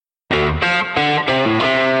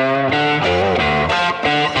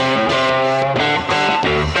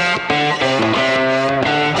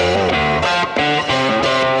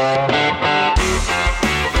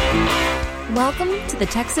the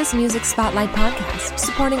Texas Music Spotlight podcast,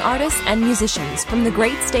 supporting artists and musicians from the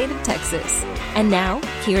great state of Texas. And now,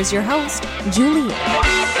 here's your host, Julian.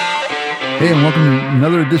 Hey, and welcome to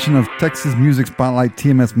another edition of Texas Music Spotlight,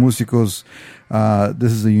 TMS Músicos.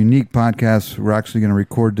 This is a unique podcast. We're actually going to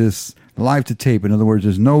record this live to tape. In other words,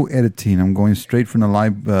 there's no editing. I'm going straight from the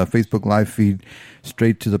live Facebook live feed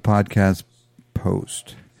straight to the podcast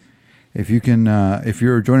post. If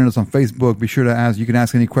you're joining us on Facebook, be sure to ask. You can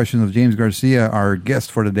ask any questions of James Garcia, our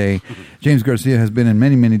guest for today. James Garcia has been in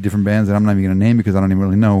many, many different bands that I'm not even going to name because I don't even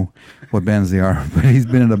really know what bands they are. But he's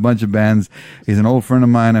been in a bunch of bands. He's an old friend of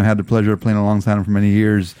mine. I've had the pleasure of playing alongside him for many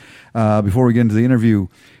years. Before we get into the interview,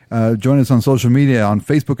 join us on social media. On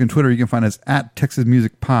Facebook and Twitter, you can find us at Texas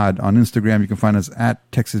Music Pod. On Instagram, you can find us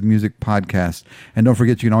at Texas Music Podcast. And don't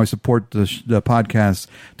forget, you can always support the podcast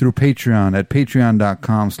through Patreon at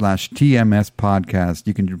patreon.com/TMS Podcast.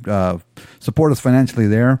 You can support us financially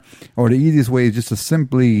there. Or the easiest way is just to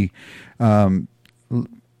simply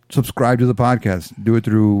subscribe to the podcast. Do it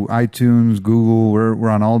through iTunes, Google. We're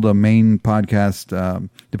on all the main podcast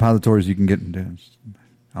depositories you can get into.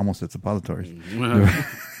 I almost said suppositories.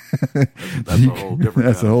 That's a whole different.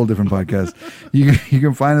 That's a whole different podcast. You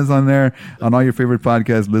can find us on there on all your favorite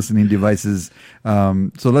podcast listening devices.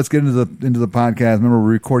 So let's get into the podcast. Remember, we're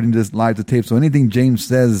recording this live to tape, so anything James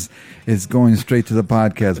says is going straight to the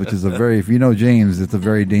podcast, which is if you know James, it's a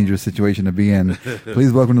very dangerous situation to be in.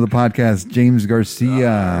 Please welcome to the podcast, James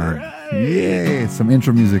Garcia. Right. Yay! Some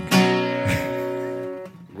intro music.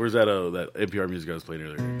 Where's that NPR music I was playing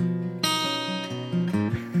earlier?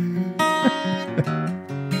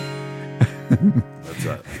 That's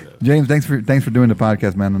yeah. James, thanks for doing the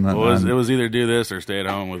podcast, man. It was either do this or stay at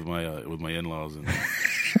home with my in-laws and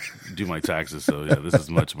do my taxes. So yeah, this is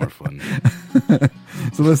much more fun.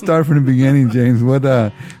 So let's start from the beginning, James.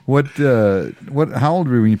 How old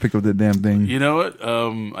were you when you picked up that damn thing? You know what?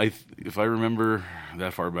 If I remember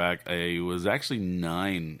that far back, I was actually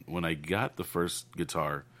 9 when I got the first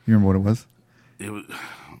guitar. You remember what it was?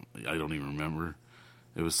 I don't even remember.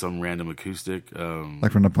 It was some random acoustic.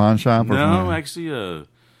 Like from the pawn shop? Or no, actually,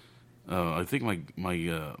 I think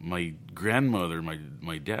my grandmother,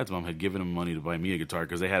 my dad's mom, had given him money to buy me a guitar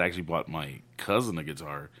because they had actually bought my cousin a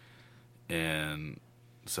guitar. And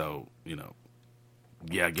so, get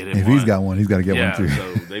him if one. He's got one, he's got to get one too.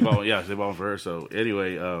 So they bought one for her. So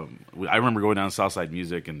anyway, I remember going down Southside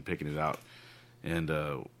Music and picking it out. And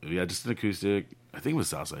just an acoustic. I think it was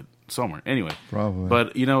Southside somewhere. Anyway, probably.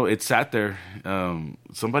 But it sat there.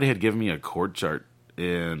 Somebody had given me a chord chart,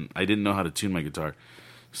 and I didn't know how to tune my guitar.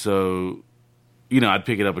 So, I'd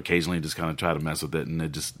pick it up occasionally and just kind of try to mess with it, and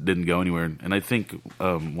it just didn't go anywhere. And I think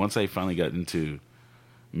once I finally got into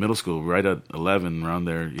middle school, right at 11, around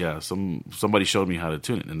there, somebody showed me how to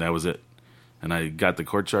tune it, and that was it. And I got the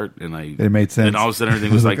chord chart, and it made sense. And all of a sudden,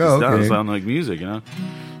 everything was like, oh, this okay. does sound like music,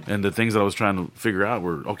 And the things that I was trying to figure out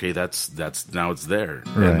were, okay, that's now it's there.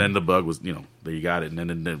 Right. And then the bug was, there you got it. And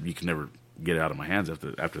then you can never get it out of my hands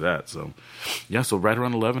after that. So, so right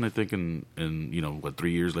around 11, I think, and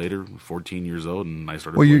 3 years later, 14 years old, and I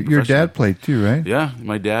started playing your dad played too, right? Yeah,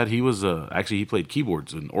 my dad, he was, he played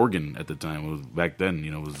keyboards and organ at the time. It was back then,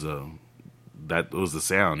 that was the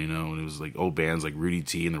sound, and it was like old bands like Rudy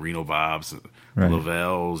T and the Reno Bobs, right.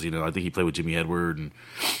 Lavelle's, I think he played with Jimmy Edward and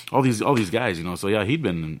all these guys, So yeah,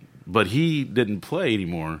 but he didn't play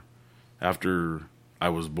anymore after I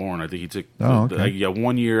was born. I think he took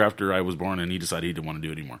 1 year after I was born, and he decided he didn't want to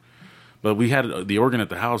do it anymore. But we had the organ at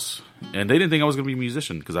the house, and they didn't think I was going to be a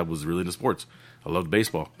musician because I was really into sports. I loved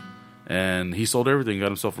baseball, and he sold everything, got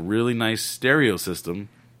himself a really nice stereo system.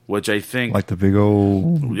 Which I think, like the big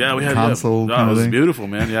old we had console. It was beautiful,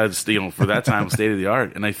 man. Yeah, for that time, state of the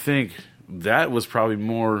art. And I think that was probably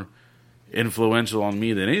more influential on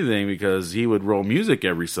me than anything because he would roll music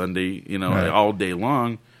every Sunday, right. all day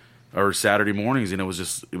long, or Saturday mornings. It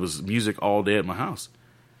was music all day at my house.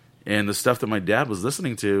 And the stuff that my dad was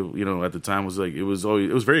listening to, at the time was like it was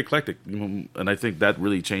very eclectic, and I think that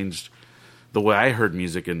really changed the way I heard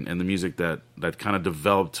music and the music that kind of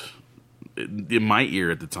developed in my ear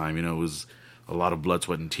at the time. It was a lot of Blood,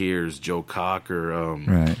 Sweat, and Tears, Joe Cocker,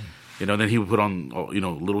 right. Then he would put on,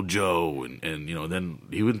 Little Joe, and then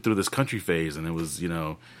he went through this country phase, and it was,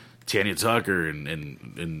 Tanya Tucker,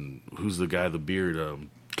 and who's the guy, the beard,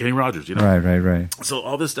 Kenny Rogers, Right. So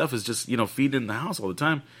all this stuff is just, feeding in the house all the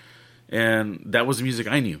time, and that was the music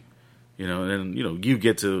I knew. You know, and you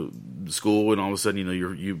get to school and all of a sudden,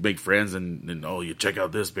 you make friends and you check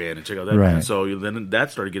out this band and check out that band. So then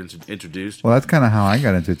that started getting introduced. Well, that's kind of how I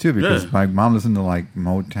got into it too, because my mom listened to like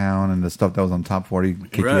Motown and the stuff that was on Top 40,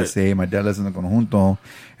 KTSA. Right. My dad listened to Conjunto,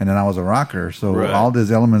 and then I was a rocker. So all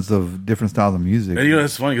these elements of different styles of music. And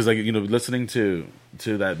it's funny because listening to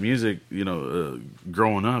that music,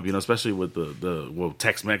 growing up, especially with the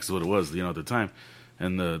Tex-Mex is what it was, at the time,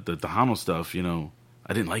 and the Tejano stuff,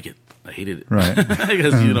 I didn't like it. I hated it. Right.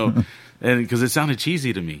 Because, and because it sounded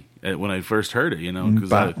cheesy to me when I first heard it, because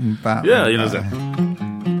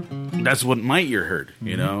that's what my ear heard,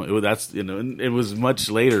 and it was much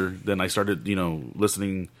later than I started,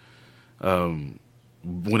 listening, when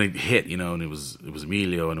it hit, and it was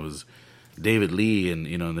Emilio and it was David Lee and,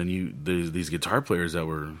 and then there's these guitar players that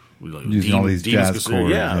were like using all these jazz chords.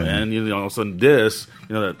 Yeah. And, all of a sudden this,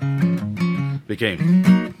 that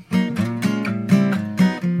became...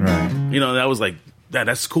 Right. That was like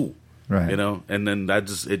that's cool. Right. And then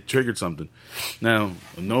it triggered something. Now,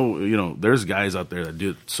 there's guys out there that do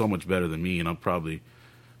it so much better than me, and I'm probably,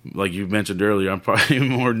 like you mentioned earlier, I'm probably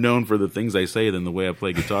more known for the things I say than the way I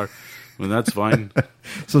play guitar. I mean, that's fine.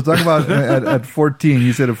 So talk about at 14.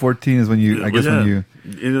 You said at 14 is when you,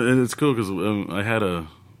 and it's cool because I had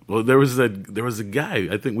there was a guy.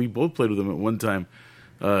 I think we both played with him at one time.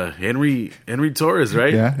 Henry Torres,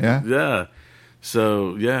 right? Yeah.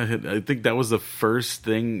 So, I think that was the first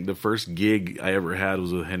gig I ever had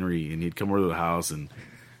was with Henry, and he'd come over to the house, and,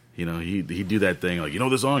 he'd do that thing, like,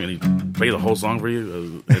 this song, and he'd play the whole song for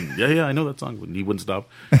you, and I know that song, but he wouldn't stop,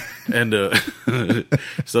 and,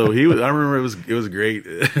 so I remember it was great.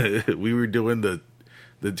 We were doing the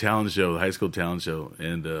talent show, the high school talent show,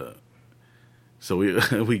 and, so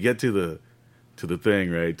we get to the thing,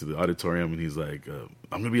 right, to the auditorium, and he's like,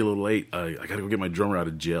 I'm going to be a little late. I got to go get my drummer out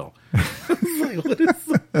of jail. I was like, what is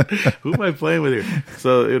that? Who am I playing with here?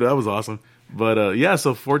 So that was awesome. But,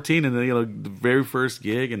 so 14, and then, the very first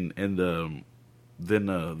gig, and then,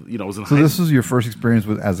 I was in high school. So this was your first experience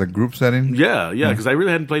as a group setting? Yeah, because I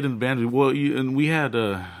really hadn't played in the band. Well, and we had,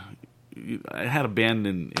 I had a band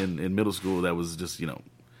in middle school that was just,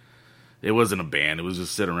 it wasn't a band. It was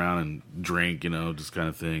just sit around and drink, just kind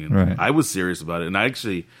of thing. And I was serious about it. And I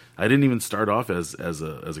didn't even start off as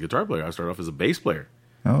a guitar player. I started off as a bass player.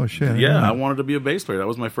 Oh, shit. Yeah, I wanted to be a bass player. That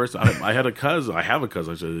was my first. I had a cousin. I have a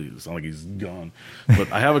cousin. It's not like he's gone.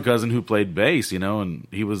 But I have a cousin who played bass, and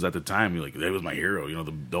he was at the time, he was my hero,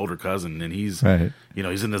 the older cousin. And he's,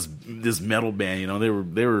 he's in this metal band, they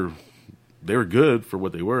were good for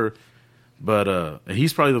what they were. But, and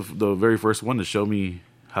he's probably the very first one to show me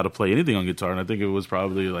how to play anything on guitar, and I think it was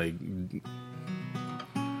probably like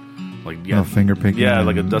finger picking,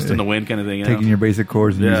 like a dust in the wind kind of thing, taking your basic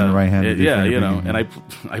chords and using the right hand, and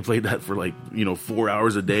I played that for 4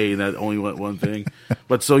 hours a day, and that only went one thing.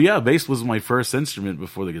 But so bass was my first instrument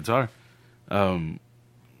before the guitar,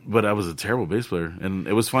 but I was a terrible bass player, and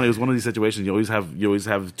it was funny. It was one of these situations you always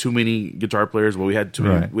have too many guitar players. Well, we had too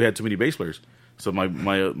many bass players. So my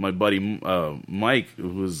buddy Mike,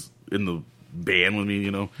 who was in the band with me,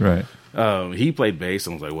 he played bass,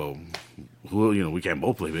 and I was like, well, we can't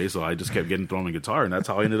both play bass, so I just kept getting thrown a guitar, and that's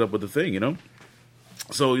how I ended up with the thing,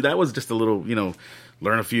 So that was just a little,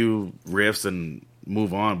 learn a few riffs and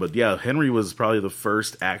move on. But Henry was probably the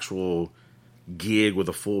first actual gig with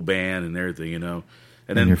a full band and everything, And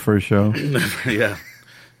then your first show, it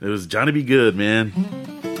was Johnny B. Good, man.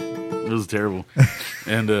 It was terrible,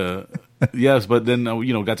 and yes, but then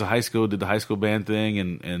got to high school, did the high school band thing,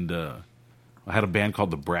 and I had a band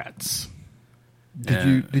called the Brats.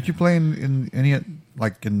 Did you play in any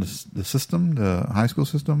in the system, the high school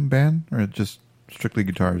system band, or just strictly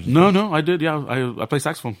guitars? No, I did. Yeah, I play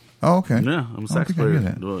saxophone. Oh, okay. Yeah, I'm a sax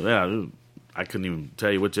player. Well, yeah, I couldn't even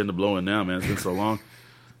tell you which end to blow in now, man. It's been so long,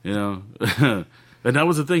 And that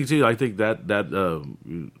was the thing too. I think that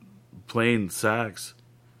playing sax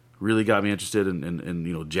really got me interested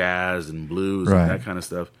in jazz and blues and that kind of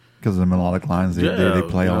stuff. Because of the melodic lines they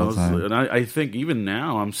play all the time. And I think even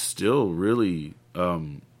now I'm still really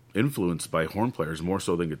influenced by horn players more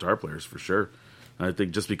so than guitar players, for sure. And I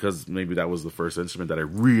think just because maybe that was the first instrument that I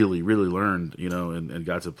really, really learned, and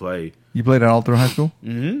got to play. You played all through high school?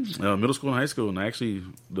 Mm-hmm. Middle school and high school. And actually,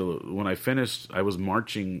 when I finished, I was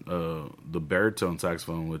marching the baritone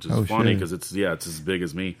saxophone, which is funny because it's as big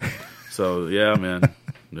as me. So, yeah, man.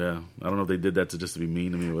 Yeah, I don't know if they did that just to be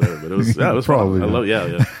mean to me or whatever, but it was probably. Fun. I love,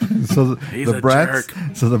 So he's the Brats.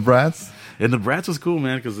 Jerk. So the Brats, and the Brats was cool,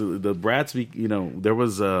 man, because the Brats, there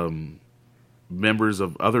was members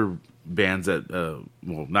of other bands that,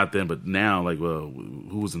 well, not then, but now, like,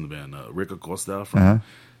 who was in the band? Rick Acosta from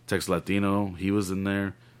Tex Latino, he was in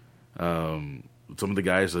there. Some of the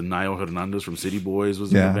guys, Nayo Hernandez from City Boys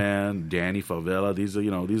was in the band. Danny Favela.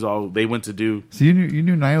 These all they went to do. So you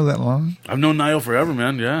knew Nayo that long? I've known Nayo forever,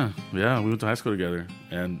 man. Yeah. We went to high school together,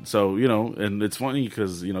 and so and it's funny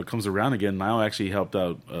because it comes around again. Nayo actually helped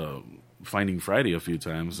out Finding Friday a few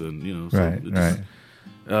times, and right.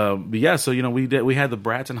 But yeah, so we had the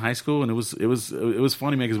Brats in high school, and it was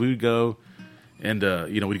funny, man, because we would go. And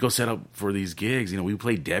we'd go set up for these gigs. We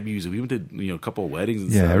played debuts, and we went to a couple of weddings.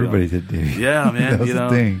 And stuff, everybody did debuts. Yeah, man. That was the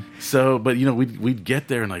thing. So, but we'd get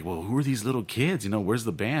there and like, well, who are these little kids? Where's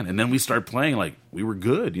the band? And then we start playing like we were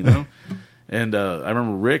good. And I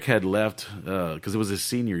remember Rick had left because it was his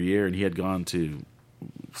senior year, and he had gone to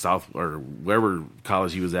South or wherever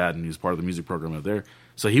college he was at, and he was part of the music program out there.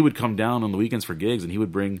 So he would come down on the weekends for gigs, and he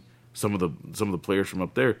would bring some of the players from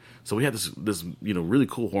up there. So we had this really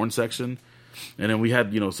cool horn section. And then we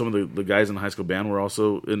had, some of the guys in the high school band were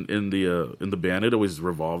also in the band. It always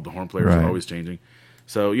revolved. The horn players were always changing.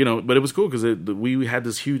 So, but it was cool because we had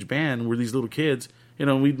this huge band. We're these little kids.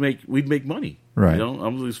 We'd make money. Right. I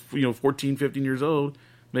was 14, 15 years old,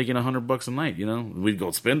 making $100 a night. We'd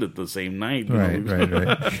go spend it the same night. Right.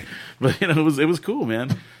 But it was cool,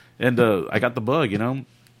 man. And I got the bug.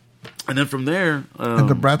 And then from there, and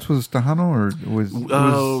the Brats was Tejano, or was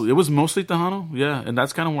it was mostly Tejano, yeah. And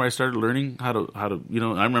that's kind of where I started learning how to. I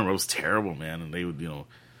remember I was terrible, man, and they would,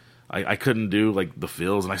 I couldn't do like the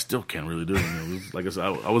fills, and I still can't really do them. It was, like I said,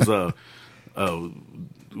 I was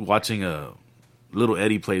watching a Little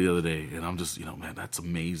Eddie play the other day, and I'm just, man, that's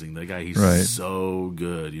amazing. That guy, he's so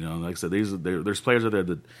good. Like I said, there's players out there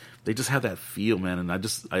that they just have that feel, man, and I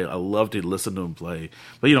love to listen to him play.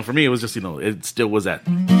 But for me, it was just, it still was that,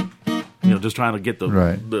 just trying to get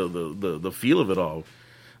the feel of it all.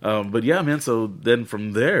 But yeah, man. So then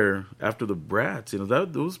from there, after the Brats,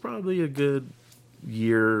 that was probably a good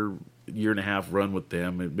year and a half run with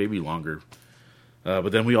them, maybe longer.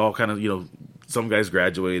 But then we all kind of, some guys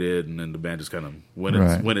graduated, and then the band just kind of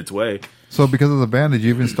went its way. So because of the band, did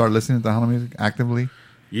you even start listening to Tejano music actively?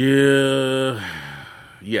 Yeah.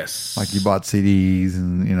 Yes. Like you bought CDs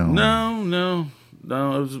and, No. It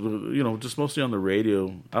was, just mostly on the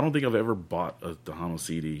radio. I don't think I've ever bought a Tejano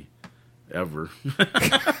CD ever.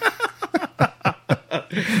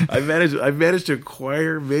 I've managed to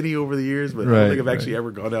acquire many over the years, but I don't think I've actually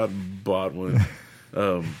ever gone out and bought one.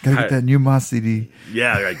 Gotta get that new Moss CD.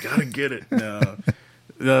 Yeah, I gotta get it. No,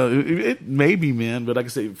 it may be, man, but like I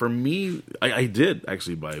say, for me, I did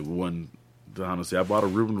actually buy one. Honestly, I bought a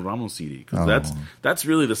Ruben Ramos CD because that's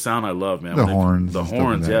really the sound I love, man. The horns, like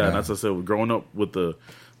and that's what I said. Growing up with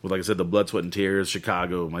like I said, the Blood, Sweat, and Tears,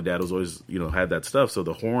 Chicago. My dad was always, had that stuff. So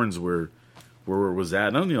the horns were where it was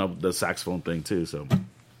at, and the saxophone thing too. So,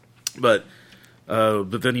 but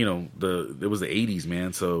then it was the '80s,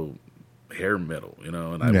 man. So hair metal, and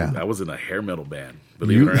I was in a hair metal band.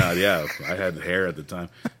 Believe it or not, yeah, I had hair at the time.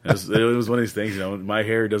 It was one of these things, my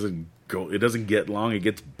hair doesn't get long, it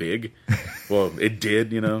gets big. Well, it did,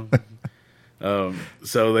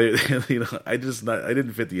 so they, I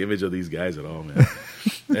didn't fit the image of these guys at all, man.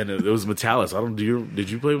 And it was Metalis. Did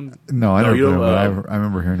you play with? No, I don't play with, I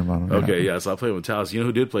remember hearing about them. Okay, yeah, so I played with Metalis.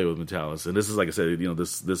 Who did play with Metalis? And this is, like I said,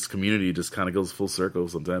 this community just kind of goes full circle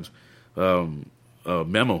sometimes.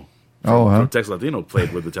 Memo. From Tex Latino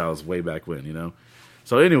played with Metalis way back when,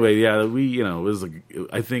 So anyway, yeah, we, it was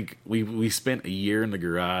I think we spent a year in the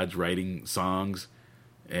garage writing songs,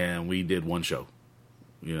 and we did one show,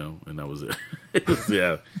 and that was it. It was,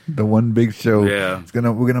 the one big show. Yeah,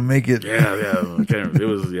 we're gonna make it. Yeah. It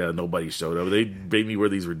was nobody showed up. They made me wear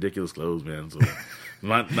these ridiculous clothes, man. So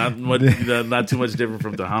not too much different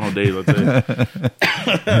from Tejano days, I'll tell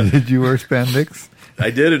you. Did you wear spandex? I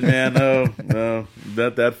didn't, man. No,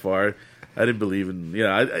 not that far. I didn't believe in.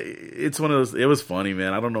 It's one of those. It was funny,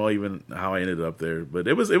 man. I don't know even how I ended up there, but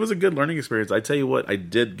it was a good learning experience. I tell you what, I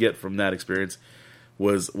did get from that experience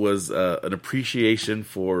was an appreciation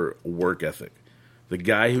for work ethic. The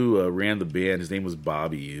guy who ran the band, his name was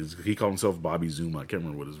Bobby. He called himself Bobby Zuma. I can't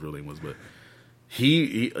remember what his real name was, but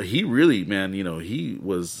he really, man, he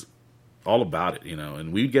was all about it,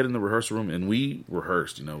 and we'd get in the rehearsal room and we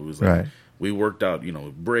rehearsed. It was like. Right. We worked out,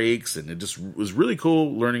 breaks, and it just was really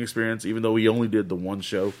cool learning experience. Even though we only did the one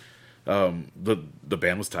show, the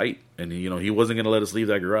band was tight, and he wasn't going to let us leave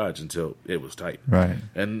that garage until it was tight. Right.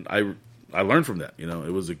 And I learned from that. It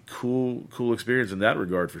was a cool experience in that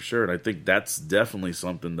regard for sure. And I think that's definitely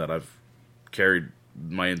something that I've carried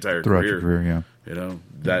my entire throughout career. Your career, yeah.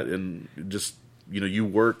 That and just you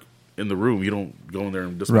work in the room. You don't go in there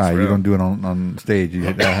and just right. You don't do it on stage.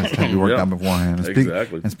 That has to be worked out beforehand. And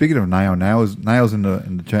exactly. And speaking of Nayo's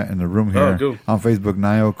in the room here. Oh, cool. On Facebook.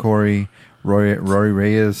 Nayo, Corey, Rory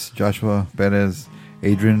Reyes, Joshua Perez,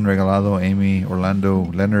 Adrian Regalado, Amy, Orlando,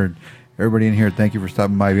 Leonard, everybody in here, thank you for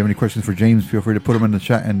stopping by. If you have any questions for James, feel free to put them in the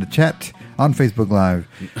chat on Facebook Live.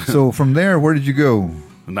 So from there, where did you go?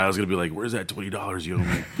 And I was going to be like, where's that $20 you owe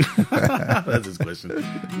me? That's his question.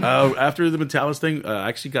 After the Metalis thing, I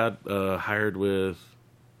actually got hired with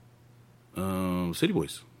City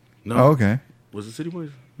Boys. No. Oh, okay. Was it City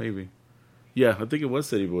Boys? Maybe. Yeah, I think it was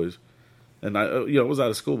City Boys. And I was out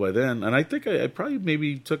of school by then. And I think I probably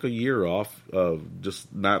maybe took a year off of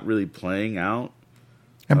just not really playing out.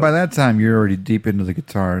 And by that time, you're already deep into the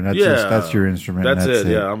guitar. And that's your instrument. That's it.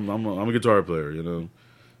 Yeah, I'm a guitar player,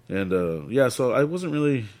 And, so I wasn't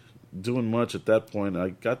really doing much at that point. I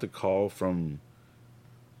got the call from,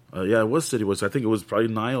 it was City Boys. I think it was probably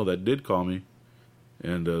Niall that did call me.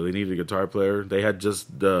 And they needed a guitar player. They had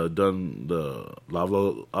just done the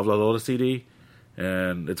Habladora CD.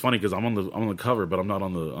 And it's funny because I'm on the cover, but I'm not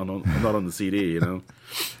on the CD,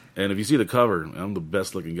 And if you see the cover, I'm the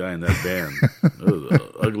best looking guy in that band. It was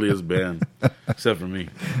the ugliest band, except for me.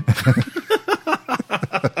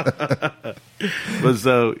 But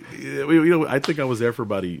so, I think I was there for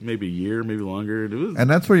about maybe a year, maybe longer. And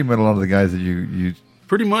that's where you met a lot of the guys that you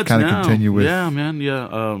pretty much kind of continue with. Yeah, man.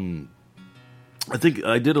 Yeah. I think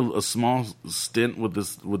I did a small stint with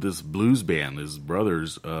this blues band. His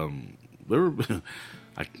brothers. They were.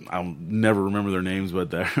 I'll never remember their names,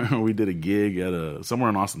 but we did a gig at somewhere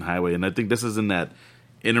on Austin Highway, and I think this is in that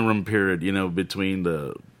interim period, between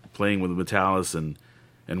the playing with Metalis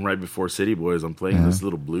and right before City Boys. I'm playing this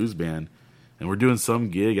little blues band, and we're doing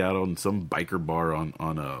some gig out on some biker bar on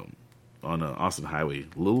Austin Highway.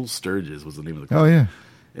 Little Sturgis was the name of the club. Oh yeah.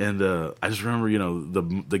 And I just remember,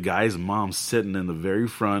 the guy's mom sitting in the very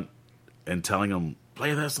front and telling him,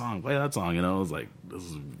 play that song. I was like, this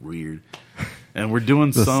is weird. And we're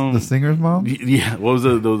doing the singer's mom? Yeah. What was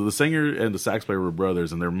the singer and the sax player were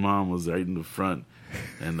brothers, and their mom was right in the front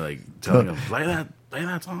and like telling him, play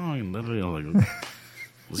that song. And literally, I was like,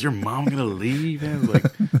 was your mom gonna leave? And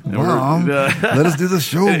like, Mom, let us do the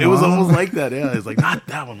show. It was almost like that. Yeah, it's like, not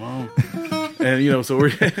that one, Mom. And so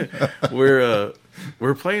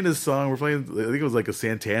we're playing this song. We're playing, I think it was like a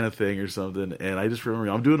Santana thing or something. And I just remember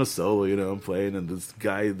I'm doing a solo. I'm playing, and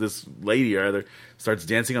this lady rather, starts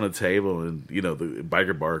dancing on a table, and the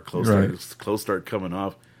biker bar clothes start coming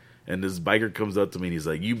off, and this biker comes up to me and he's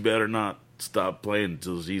like, "You better not stop playing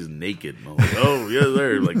until she's naked." And I'm like, "Oh yeah,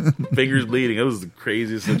 there." Like fingers bleeding. That was the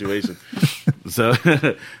craziest situation. So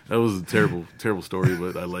that was a terrible, terrible story,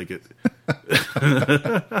 but I like it.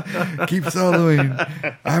 Keep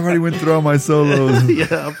soloing. I already went through all my solos.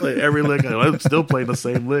 Yeah, I play every lick. I'm still playing the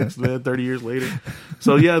same licks, man. 30 years later.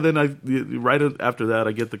 So yeah, then right after that,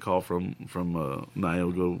 I get the call from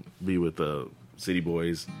Niall, go be with City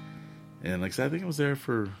Boys, and like I said, I think I was there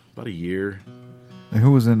for about a year. And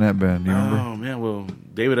who was in that band? Do you remember? Oh man, well,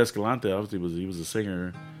 David Escalante obviously was a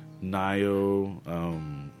singer. Niall,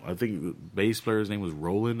 I think the bass player's name was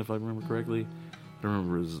Roland, if I remember correctly. I don't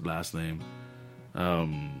remember his last name.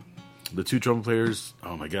 The two trumpet players,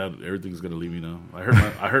 oh my God, everything's gonna leave me now.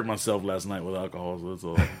 I hurt myself last night with alcohol, so that's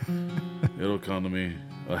all. It'll come to me.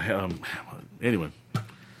 Anyway,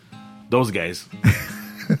 those guys.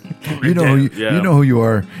 you know who you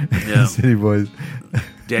are. Yeah. City Boys.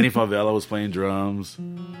 Danny Favela was playing drums.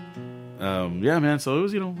 Yeah, man. So it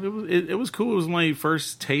was, it was cool. It was my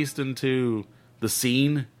first taste into the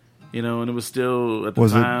scene, and it was still at the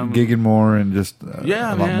time. Was it gigging more and just a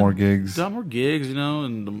lot more gigs? A lot more gigs, and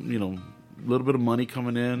a little bit of money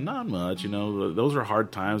coming in. Not much, Those are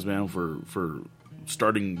hard times, man, for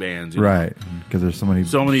starting bands, right? Because there's so many.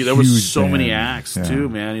 There was so bands. many acts too,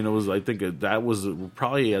 man. I think that was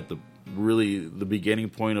probably at the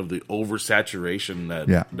beginning point of the oversaturation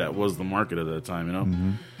that was the market at that time,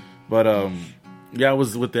 Mm-hmm. But I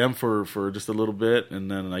was with them for just a little bit, and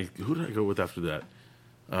then who did I go with after that?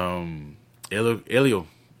 Elio.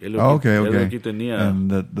 Okay. Elio Quintanilla. And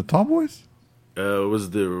the Tall Boys?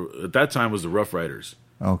 At that time was the Rough Riders.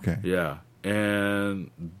 Okay. Yeah, and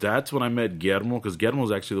that's when I met Guillermo, because Guillermo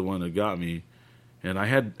was actually the one that got me, and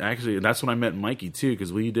that's when I met Mikey too,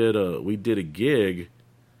 because we did a gig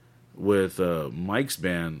with Mike's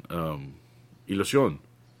band, Ilusión.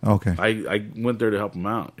 Okay. I went there to help him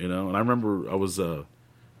out, and I remember I was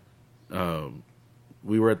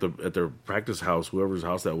we were at their practice house, whoever's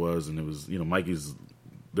house that was, and it was Mikey's.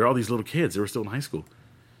 They're all these little kids. They were still in high school,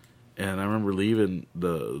 and I remember leaving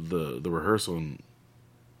the rehearsal, and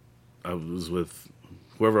I was with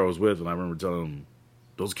whoever I was with, and I remember telling them,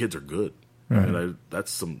 "Those kids are good. Right. And that's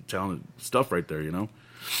some talented stuff right there,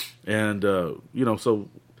 And so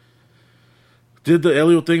did the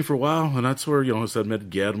Elio thing for a while, and that's where I met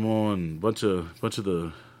Guillermo and a bunch of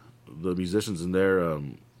the musicians in there. I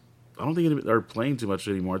don't think they're playing too much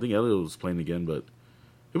anymore. I think Elio was playing again, but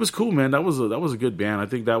it was cool, man. That was a good band. I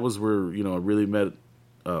think that was where I really met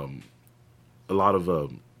a lot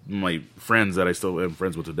of my friends that I still am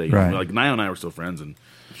friends with today. Right. Like Niall and I were still friends, and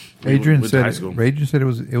Adrian said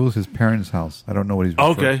it was his parents' house. I don't know what he's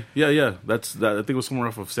referring. Okay, yeah. That's that. I think it was somewhere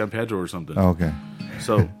off of San Pedro or something. Oh, okay.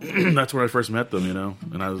 So that's where I first met them,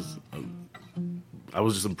 and I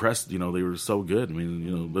was just impressed. They were so good. I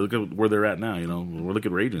mean, look at where they're at now. Look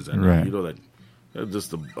at where Adrian's at. Right. That's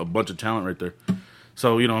just a bunch of talent right there.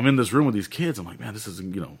 So I'm in this room with these kids. I'm like, man, this is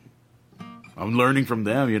I'm learning from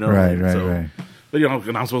them. Right. But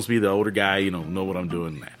and I'm supposed to be the older guy. Know what I'm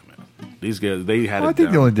doing. Nah, man. These guys, they had. I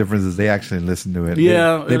think the only difference is they actually listened to it.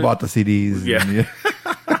 Yeah, they bought the CDs. Yeah.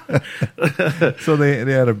 So they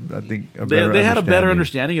had a better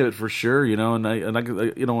understanding of it for sure. And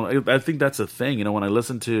I think that's a thing. When I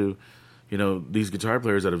listen to these guitar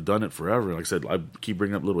players that have done it forever. Like I said, I keep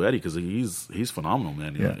bringing up Little Eddie because he's phenomenal,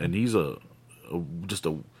 man. And he's just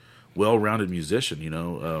a well-rounded musician.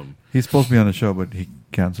 He's supposed to be on the show, but he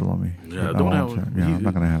canceled on me. Yeah, I'm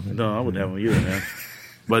not going to have it. No, I wouldn't have him either, man.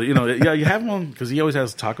 But you have him on because he always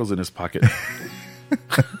has tacos in his pocket.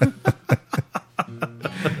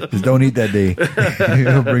 Just don't eat that day.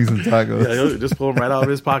 He'll bring some tacos. Yeah, he'll just pull them right out of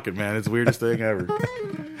his pocket, man. It's the weirdest thing ever.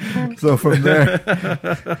 So from there,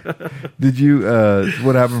 did you?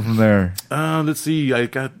 What happened from there? Let's see. I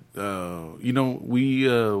got. We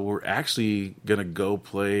were actually gonna go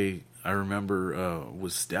play. I remember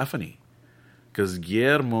with Stephanie, because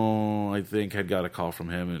Guillermo, I think, had got a call from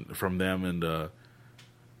them, and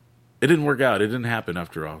it didn't work out. It didn't happen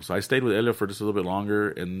after all. So I stayed with Elio for just a little bit longer,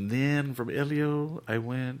 and then from Elio, I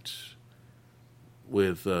went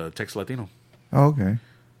with Texas Latino. Oh, okay.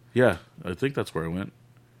 Yeah, I think that's where I went.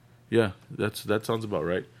 Yeah, that sounds about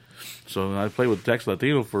right. So I played with Texas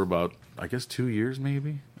Latino for about, I guess, 2 years,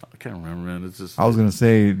 maybe. I can't remember, man. It's just. I was gonna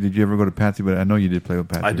say, did you ever go to Patsy? But I know you did play with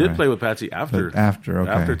Patsy. I did play with Patsy after. Okay.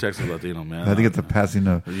 After Texas Latino, man. I had to get the passing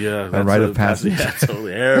of. Yeah, a rite of passage. Yeah,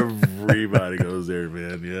 totally. Everybody goes there,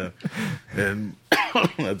 man. Yeah, and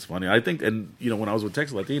that's funny. I think, and when I was with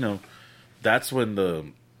Texas Latino, that's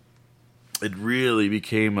when it really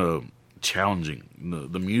became challenging.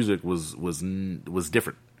 The music was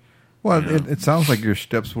different. Well, it sounds like your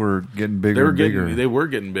steps were getting bigger and bigger. They were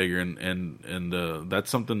getting bigger, and that's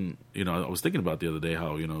something I was thinking about the other day.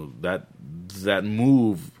 How that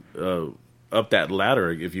move up that ladder,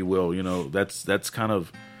 if you will, that's kind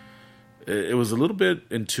of. It was a little bit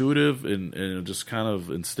intuitive and just kind of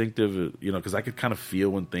instinctive, because I could kind of feel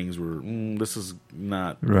when things were. This is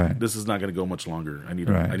not right. This is not going to go much longer. I need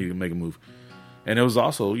to make a move. And it was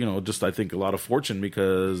also, just I think a lot of fortune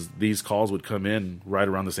because these calls would come in right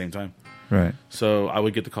around the same time. Right. So I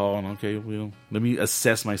would get the call and let me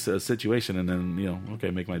assess my situation and then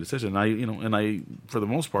make my decision. And I for the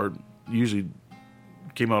most part usually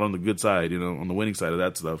came out on the good side, on the winning side of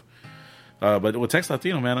that stuff. But with Texas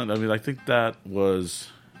Latino, man, I think that was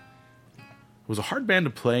a hard band to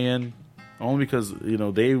play in, only because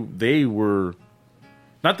they were.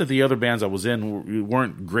 Not that the other bands I was in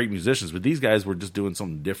weren't great musicians, but these guys were just doing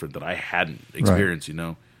something different that I hadn't experienced,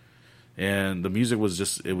 And the music was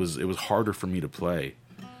just it was harder for me to play,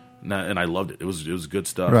 and I loved it. It was good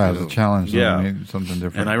stuff. Right, it was a challenge. Yeah, something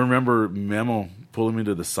different. And I remember Memo pulling me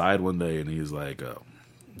to the side one day, and he's like,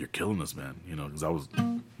 "You're killing us, man," because I was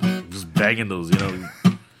just banging those,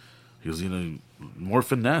 He was, more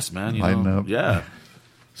finesse, man. Lighten up. Yeah.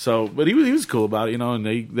 So, but he was cool about it, and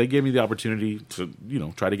they gave me the opportunity to,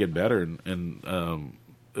 try to get better, and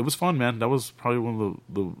it was fun, man. That was probably one of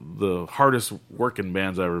the hardest working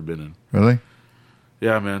bands I've ever been in. Really?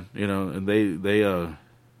 Yeah, man. And they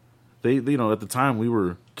at the time we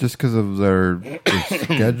were just because of their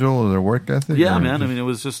schedule or their work ethic. Yeah, man. I mean, it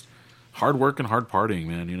was just hard work and hard partying,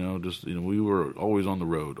 man. We were always on the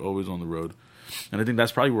road. And I think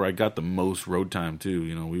that's probably where I got the most road time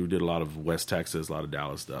too. We did a lot of West Texas, a lot of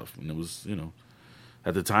Dallas stuff, and it was,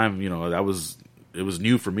 at the time, it was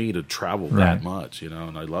new for me to travel that much, and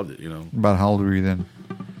I loved it. About how old were you then?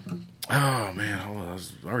 Oh man, I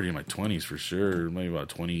was already in my 20s for sure. Maybe about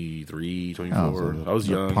 23, 24. So I was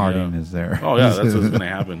young. Partying is there. Oh yeah, that's what's going to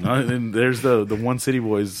happen. And there's the One City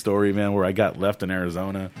Boys story, man, where I got left in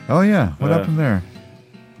Arizona. Oh yeah, what happened there?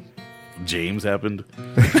 James happened.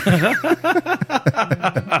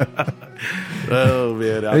 Oh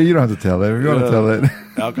man! Hey, you don't have to tell it. If you want to tell it.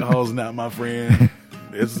 Alcohol's not my friend.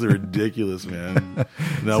 It's ridiculous, man.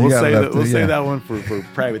 No, we'll say that one for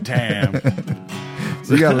private time.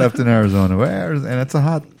 So you got left in Arizona, and it's a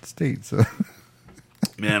hot state. So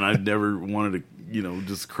Man, I've never wanted to,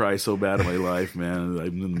 just cry so bad in my life, man.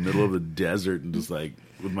 I'm in the middle of the desert and just like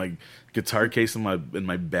with my guitar case in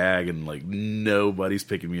my bag and like nobody's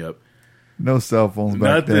picking me up. No cell phones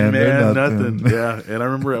back then. Man, nothing. Yeah, and I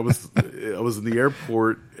remember I was in the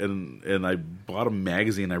airport and I bought a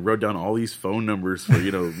magazine. I wrote down all these phone numbers for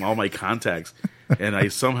all my contacts, and I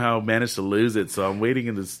somehow managed to lose it. So I'm waiting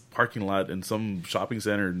in this parking lot in some shopping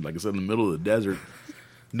center, like I said, in the middle of the desert.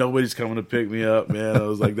 Nobody's coming to pick me up, man. I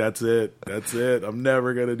was like, that's it. I'm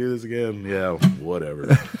never going to do this again. Yeah,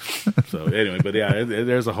 whatever. So anyway, but yeah,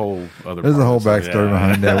 there's a whole other backstory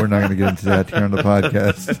behind that. We're not going to get into that here on the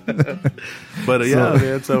podcast. But yeah,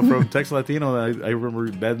 man, so from Texas Latino, I remember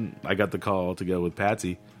then I got the call to go with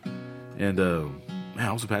Patsy. And man,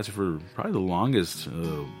 I was with Patsy for probably the longest,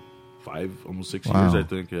 5, almost 6 years, I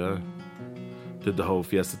think, yeah. Did the whole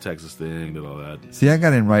Fiesta Texas thing, did all that. See, I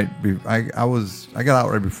got in right. I got out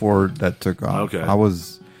right before that took off. Okay.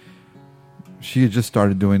 She had just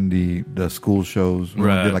started doing the school shows. We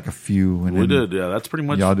did like a few. And we did, yeah. That's pretty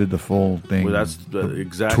much. Y'all did the full thing. Well, that's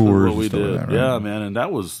exactly what we did. Like that, right? Yeah, man, and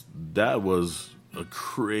that was a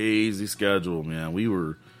crazy schedule, man. We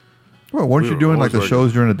were. Well, weren't you doing like the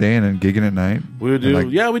shows during the day and then gigging at night? We would do,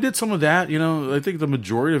 we did some of that. I think the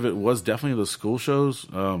majority of it was definitely the school shows.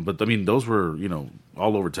 But I mean, those were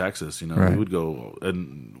all over Texas. Right. We would go,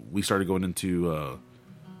 and we started going into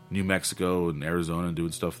New Mexico and Arizona and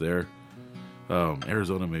doing stuff there.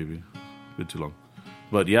 Arizona maybe, been too long.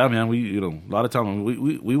 But yeah, man, we a lot of time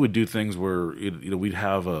we would do things where we'd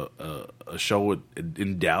have a show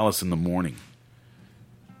in Dallas in the morning.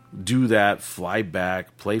 Do that, fly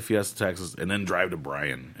back, play Fiesta Texas, and then drive to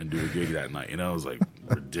Bryan and do a gig that night. It was like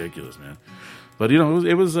ridiculous, man. But it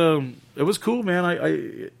was cool, man.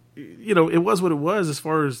 It was what it was as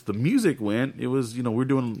far as the music went. It was we're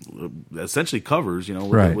doing essentially covers,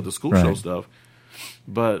 with the school show stuff.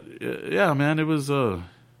 But yeah, man, it was.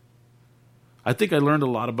 I think I learned a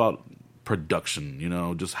lot about production.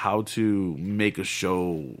 Just how to make a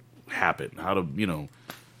show happen, how to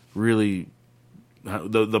really.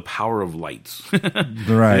 The power of lights, right?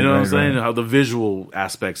 You know what I'm saying? How the visual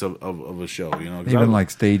aspects of a show, even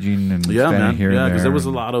like staging and standing here, because there was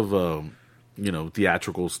a lot of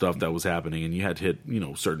theatrical stuff that was happening, and you had to hit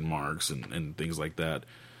certain marks and things like that,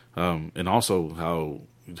 and also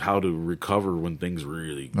how to recover when things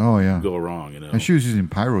really go wrong. And she was using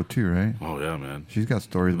pyro too, right? Oh yeah, man. She's got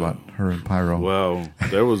stories about her and pyro. Well,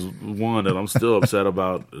 there was one that I'm still upset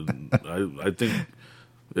about. I think.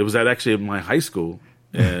 It was actually in my high school,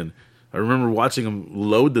 and I remember watching him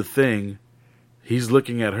load the thing. He's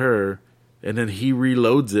looking at her, and then he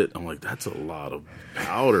reloads it. I'm like, that's a lot of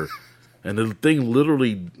powder. And the thing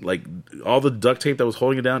literally, like, all the duct tape that was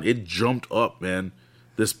holding it down, it jumped up, man.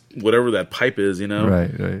 This, whatever that pipe is,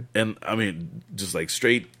 Right. And, I mean, just like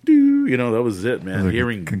straight, that was it, man.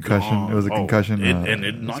 Hearing concussion. Gone. It was a concussion. And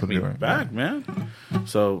it knocked me back, man.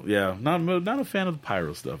 So, yeah, not a fan of the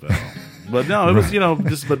pyro stuff at all. But no, it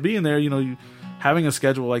was, but being there, having a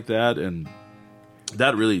schedule like that, and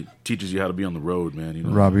that really teaches you how to be on the road,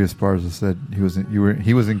 man. Robbie Esparza said he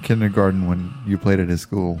was in kindergarten when you played at his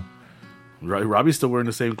school. Right, Robbie's still wearing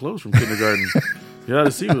the same clothes from kindergarten. You got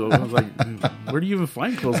to see. I was like, where do you even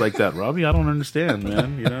find clothes like that, Robbie? I don't understand,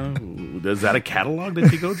 man. Is that a catalog that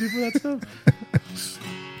you go to for that stuff?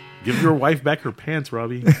 Give your wife back her pants,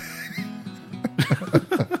 Robbie.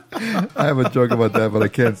 I have a joke about that, but I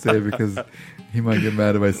can't say it because he might get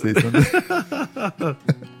mad if I say something.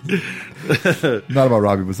 Not about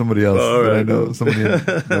Robbie, but somebody else that I know. Somebody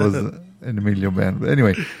that was an Emilio band. But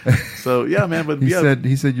anyway. So, yeah, man. But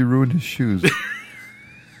he said you ruined his shoes.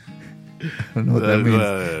 I don't know what that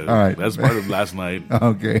means. All right. That's part of last night.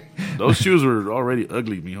 Okay. Those shoes were already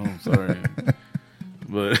ugly, mijo. Sorry.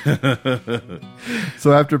 But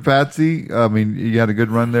so after Patsy, I mean, you had a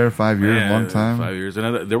good run there, 5 years, long time. 5 years,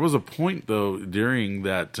 and there was a point though during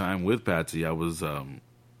that time with Patsy, I was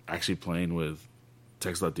actually playing with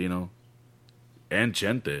Tex Latino and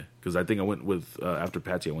Chente, because I think I went with after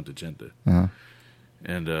Patsy, I went to Chente,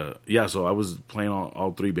 and so I was playing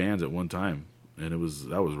all three bands at one time, and that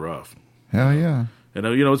was rough. Hell yeah. And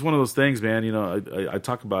it's one of those things, man. I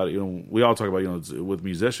talk about it. We all talk about with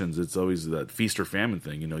musicians, it's always that feast or famine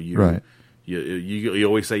thing. You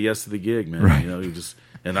always say yes to the gig, man. Right.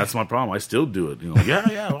 And that's my problem. I still do it.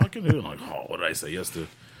 I can do it. Like, what did I say yes to?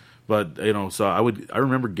 But so I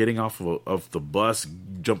remember getting off of the bus,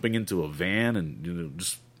 jumping into a van, and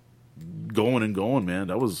just going and going, man.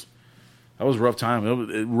 That was a rough time. It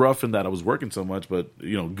was rough in that I was working so much, but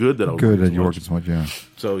good that I was working so much, yeah.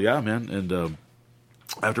 So yeah, man, and.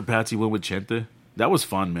 After Patsy went with Chente, That was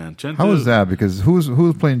fun, man. Chente, how was that? Because who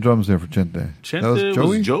was playing drums there for Chente? Chente that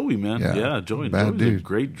was Joey, man. Yeah, Joey. Bad Joey's dude. a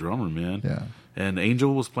great drummer, man. Yeah. And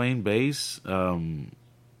Angel was playing bass.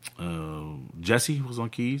 Jesse was on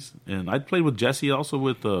keys, and I played with Jesse also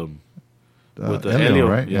with Elio,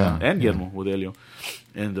 right? Yeah, and Guillermo with Elio,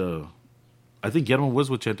 and I think Guillermo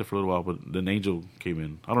was with Chente for a little while, but then Angel came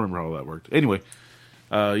in. I don't remember how that worked. Anyway,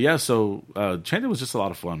 so Chente was just a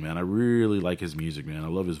lot of fun, man. I really like his music, man. I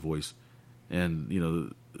love his voice, and you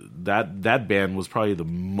know that band was probably the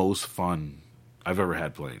most fun I've ever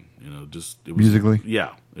had playing. You know, just it was, musically,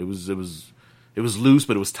 yeah, it was loose,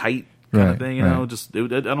 but it was tight. Kind of thing, you know. Just I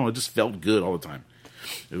don't know. It just felt good all the time.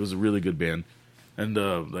 It was a really good band, and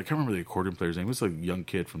I can't remember the accordion player's name. It was a young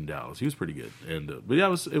kid from Dallas. He was pretty good, and but yeah,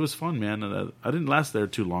 it was fun, man. And I didn't last there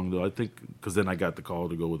too long though. I think because then I got the call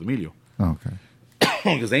to go with Emilio. Oh, okay.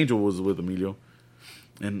 Because Angel was with Emilio,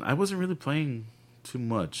 and I wasn't really playing too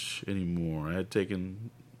much anymore. I had taken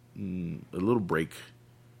a little break.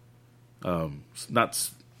 Not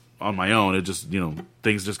on my own. It just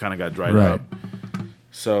things just kind of got dried up.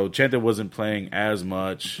 So Chente wasn't playing as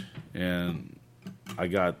much, and I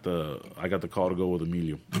got the call to go with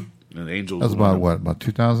Emilio. And Angel. That was about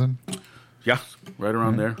 2000? Yeah, right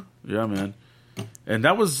around there. Yeah, man. And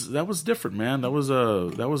that was different, man. It was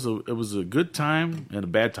a good time and a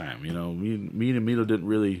bad time. You know, me and Emilio didn't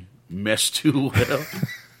really mesh too well.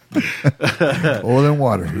 Oil and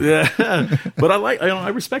water. Yeah, but I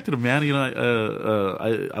respected him, man. You know,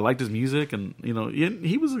 I liked his music, and you know,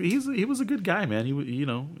 he was a good guy, man. He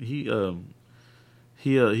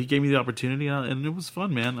gave me the opportunity, and it was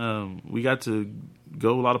fun, man. We got to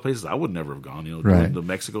go a lot of places I would never have gone. You know, the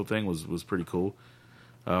Mexico thing was pretty cool.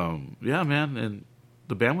 Yeah, man, and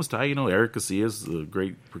the band was tight. You know, Eric Casillas, the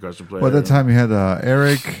great percussion player. Well, at that time you had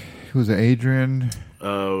Eric. Who was it? Adrian?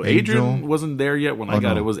 Adrian wasn't there yet when I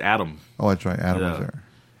got it. It was Adam. Oh, that's right. Adam was there.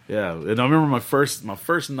 Yeah, and I remember my first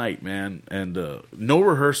night, man, and no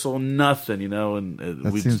rehearsal, nothing, you know. And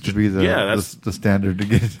that seems to be the standard to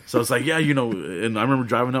get. So it's like, yeah, you know. And I remember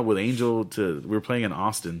driving up with Angel we were playing in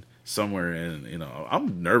Austin somewhere, and you know,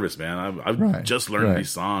 I'm nervous, man. I've just learned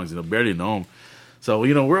these songs, you know, barely know them. So,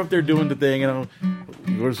 you know, we're up there doing the thing, you know,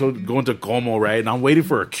 we're going to Como, right? And I'm waiting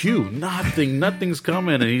for a cue. Nothing's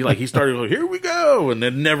coming. And he started, here we go. And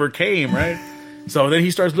it never came, right? So then he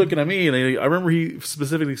starts looking at me, and I remember he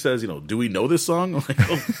specifically says, you know, do we know this song? I'm like,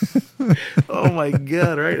 oh my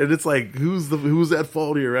God, right? And it's like, who's at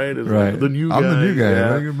fault here, right? It's right. Like, the new guy. I'm the new guy. Yeah.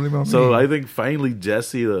 How you gonna believe on so me? I think finally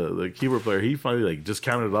Jesse, the keyboard player, he finally like just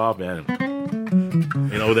counted it off, man.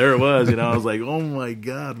 You know, there it was. You know, I was like, oh my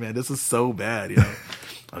God, man, this is so bad. You know,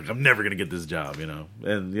 like I'm never gonna get this job. You know,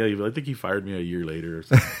 and yeah, I think he fired me a year later or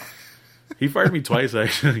something. He fired me twice,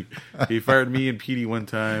 actually. He fired me and Petey one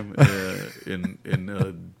time in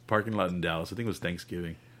a parking lot in Dallas. I think it was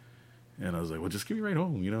Thanksgiving. And I was like, well, just give me right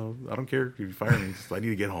home. You know, I don't care if you fire me. I need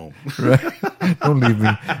to get home. Right. Don't leave me.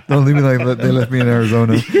 Don't leave me like they left me in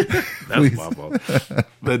Arizona. That's my fault.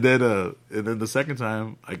 But then, and then the second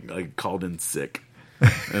time, I called in sick.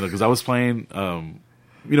 Because I was playing,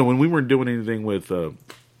 you know, when we weren't doing anything with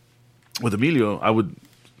Emilio,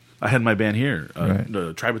 I had my band here,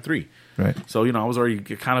 the Tribe of Three. Right. So, you know, I was already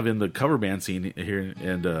kind of in the cover band scene here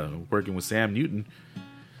and working with Sam Newton.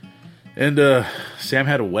 And Sam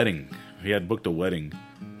had a wedding. He had booked a wedding.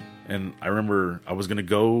 And I remember I was going to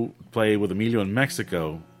go play with Emilio in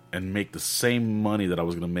Mexico and make the same money that I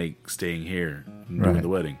was going to make staying here and doing the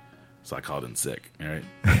wedding. So I called in sick, all right?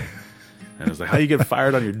 And I was like, how you get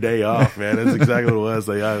fired on your day off, man? That's exactly what it was.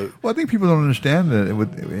 Like, well, I think people don't understand that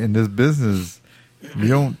in this business, you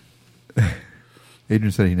don't...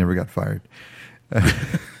 Adrian said he never got fired. Well,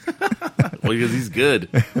 because he's good.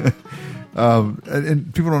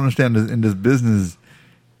 And people don't understand that in this business,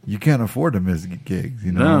 you can't afford to miss gigs.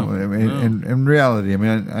 You know, no, I mean, in reality, I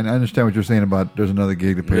mean, I understand what you're saying about there's another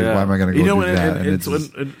gig to pay. Yeah. Why am I going to go do that?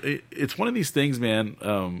 And it's one of these things,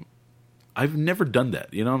 man. I've never done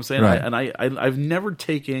that. You know what I'm saying? Right. I've never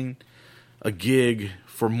taken a gig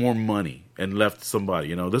for more money and left somebody.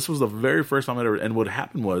 You know, this was the very first time I ever. And what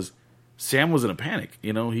happened was, Sam was in a panic.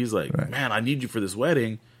 You know, he's like, man, I need you for this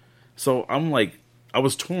wedding. So I'm like, I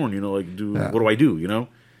was torn. You know, like, what do I do? You know,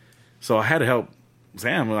 so I had to help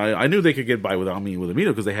Sam. I knew they could get by without me with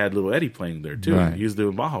Emilio because they had little Eddie playing there too. Right. He was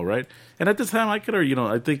doing Bajo, right? And at this time, I could have, you know,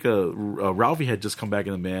 I think Ralphie had just come back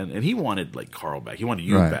in the band, and he wanted like Carl back. He wanted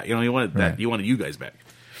you back. You know, he wanted that. He wanted you guys back.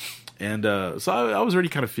 And so I was already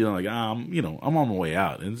kind of feeling like, you know, I'm on my way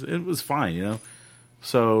out, and it was fine, you know.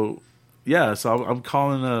 So yeah, so I'm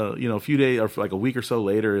calling, you know, a few days or like a week or so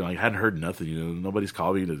later, and I hadn't heard nothing. You know, nobody's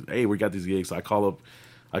called me. Hey, we got these gigs. So I call up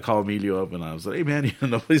I call Emilio up and I was like, hey, man,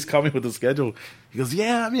 nobody's called me with the schedule. He goes,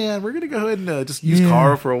 yeah, man, we're going to go ahead and just use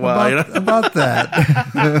Carl for a while. About that.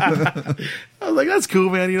 I was like, that's cool,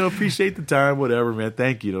 man. Appreciate the time, whatever, man.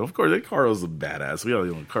 Thank you. Of course, Carl's a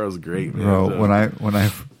badass. Carl's great, man. Bro,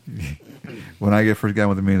 when I first got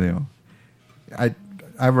with Emilio, I've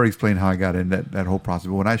already explained how I got in that whole process.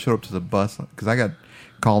 But when I showed up to the bus, because I got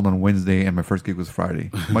called on Wednesday and my first gig was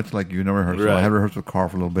Friday, much like you never rehearsed. Right. I had rehearsed with Carl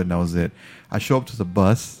for a little bit and that was it. I show up to the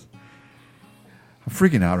bus. I'm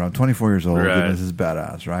freaking out. I'm 24 years old. Right. This is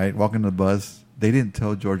badass, right? Walking to the bus. They didn't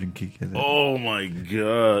tell George and Kiki that. Oh my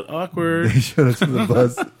God. Awkward. They showed us to the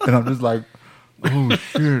bus and I'm just like, oh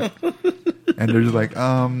shit. And they're just like,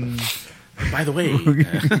 by the way.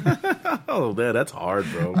 Oh man, that's hard,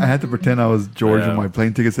 bro. I had to pretend I was George when my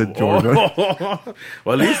plane ticket said George. Well,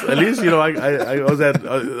 at least I was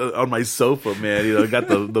on my sofa, man. Got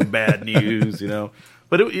the bad news,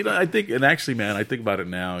 But I think, and actually, man, I think about it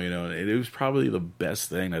now. It was probably the best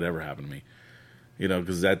thing that ever happened to me.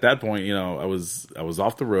 Because at that point, I was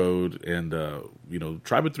off the road, and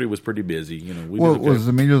Tribe of Three was pretty busy. Was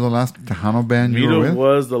Emilio the last Tejano band you were with?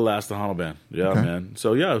 Emilio was the last Tejano band. Yeah, okay. Man.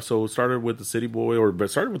 So it started with the City Boy,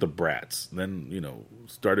 but started with the Brats. Then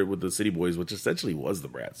started with the City Boys, which essentially was the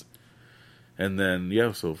Brats. And then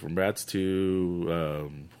so from Brats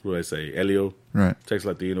to who do I say? Elio, right? Tex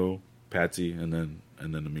Latino, Patsy, and then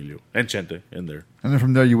Emilio and Chente in there. And then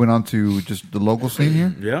from there you went on to just the local scene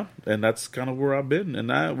here? Yeah, and that's kind of where I've been. And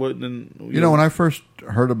when I first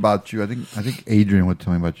heard about you, I think Adrian would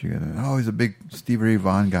tell me about you. Oh, he's a big Stevie Ray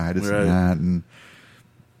Vaughan guy, this and that.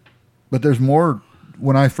 But there's more.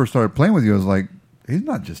 When I first started playing with you, I was like, he's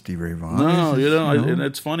not just Stevie Ray Vaughan. No, and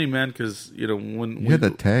it's funny, man, because when you had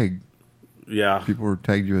that tag. Yeah. People were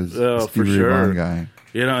tagged you as Stevie Ray Vaughan guy.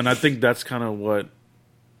 And I think that's kind of what,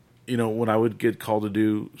 when I would get called to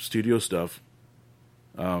do studio stuff,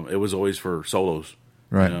 it was always for solos,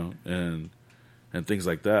 right? And things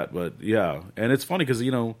like that. But yeah, and it's funny because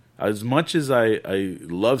as much as I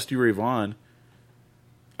love Stevie Ray Vaughan,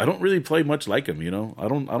 I don't really play much like him. I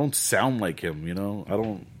don't sound like him.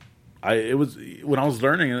 It was when I was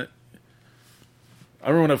learning it. I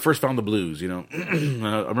remember when I first found the blues. I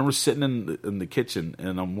remember sitting in the kitchen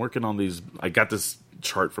and I'm working on these. I got this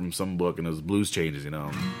chart from some book and it was blues changes.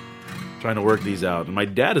 Trying to work these out. And my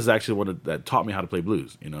dad is actually one that taught me how to play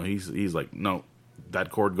blues. He's like, no, that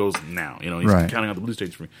chord goes now. He's counting out the blues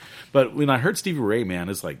changes for me. But when I heard Stevie Ray, man,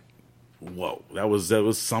 it's like, whoa, that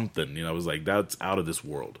was something. I was like, that's out of this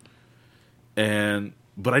world.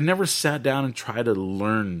 But I never sat down and tried to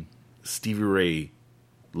learn Stevie Ray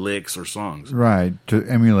licks or songs. Right, to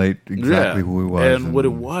emulate exactly who he was. And what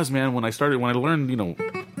it was, man, when I learned,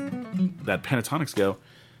 that pentatonic scale,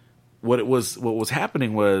 what was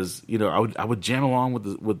happening was, I would jam along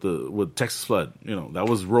with Texas Flood. That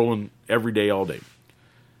was rolling every day, all day.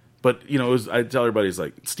 But I tell everybody, it's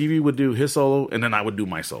like Stevie would do his solo, and then I would do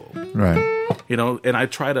my solo. Right. And I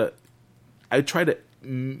try to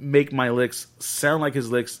make my licks sound like his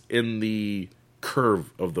licks in the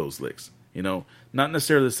curve of those licks. Not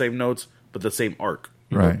necessarily the same notes, but the same arc.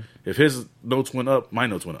 Right. If his notes went up, my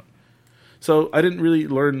notes went up. So I didn't really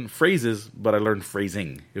learn phrases, but I learned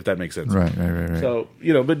phrasing, if that makes sense. Right. So,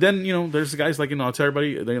 but then, there's guys like, I'll tell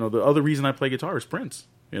everybody, the other reason I play guitar is Prince,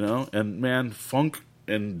 and man, funk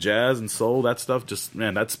and jazz and soul, that stuff just,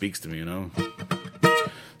 man, that speaks to me,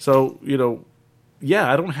 So,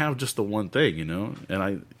 I don't have just the one thing,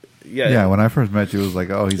 and when I first met you, it was like,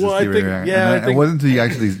 oh, he's a Stevie Ray. It wasn't until you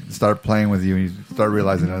actually start playing with you and you start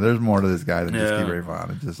realizing, there's more to this guy than just Stevie Ray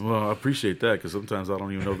Vaughan. Well, I appreciate that because sometimes I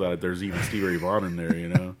don't even know that there's even Stevie Ray Vaughan in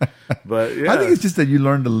there, But I think it's just that you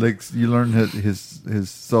learn the licks, you learn his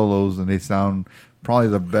solos, and they sound probably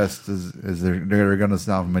the best as they're going to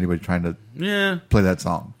sound from anybody trying to play that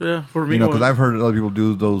song. Yeah, for me, because I've heard other people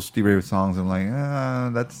do those Stevie Ray songs, and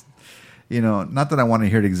I'm like, that's, not that I want to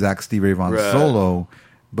hear the exact Stevie Ray Vaughan solo.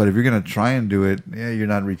 But if you're going to try and do it, you're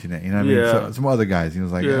not reaching it. You know what I mean? So, some other guys, he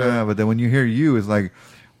was like, but then when you hear you, it's like,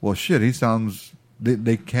 well, shit, he sounds,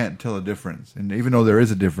 they can't tell a difference. And even though there is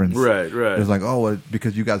a difference, right. It's like,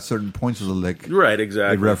 because you got certain points of the lick. Right,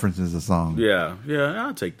 exactly. It references the song. Yeah,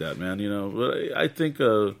 I'll take that, man. But I think,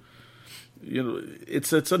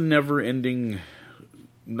 it's a never-ending,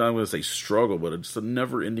 I'm not going to say struggle, but it's a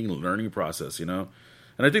never-ending learning process,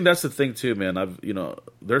 And I think that's the thing too, man.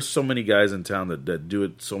 There's so many guys in town that do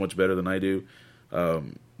it so much better than I do.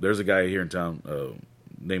 There's a guy here in town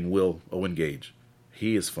named Will Owen Gage.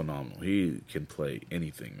 He is phenomenal. He can play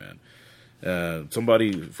anything, man.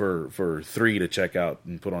 Somebody for 3 to check out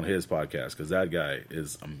and put on his podcast because that guy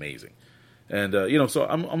is amazing. And you know, so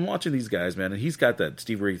I'm watching these guys, man, and he's got that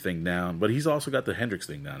Stevie Ray thing down, but he's also got the Hendrix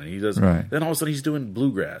thing down, and he does. Right. Then all of a sudden he's doing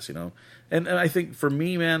bluegrass, you know, and I think for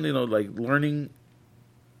me, man, you know, like learning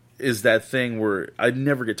is that thing where I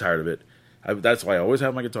never get tired of it. That's why I always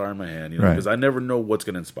have my guitar in my hand, you know, because I never know what's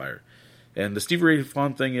going to inspire. And the Stevie Ray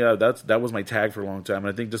Vaughan thing, yeah, that was my tag for a long time. And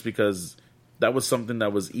I think just because that was something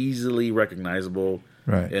that was easily recognizable.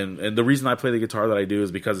 Right. And the reason I play the guitar that I do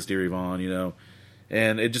is because of Stevie Ray Vaughan, you know.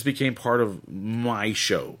 And it just became part of my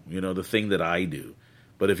show, you know, the thing that I do.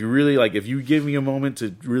 But if you really, like, if you give me a moment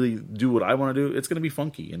to really do what I want to do, it's going to be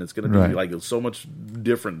funky. And it's going to be, like, so much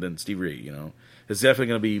different than Stevie Ray, you know. It's definitely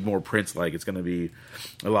going to be more Prince-like. It's going to be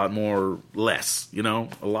a lot more less, you know,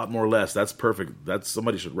 a lot more less. That's perfect.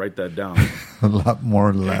 Somebody should write that down. A lot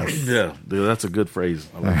more less. Yeah, that's a good phrase.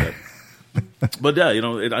 I like that. But yeah, you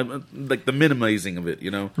know, like the minimizing of it,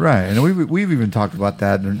 you know. Right, and we've even talked about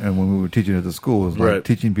that, and when we were teaching at the school, it was like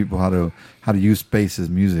teaching people how to use space as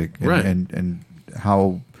music, and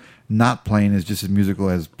how not playing is just as musical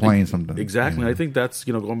as playing something. Exactly. I think that's,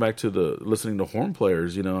 you know, going back to the listening to horn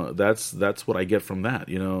players, you know, that's what I get from that,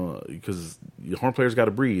 you know, because the horn players got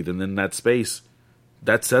to breathe, and then that space,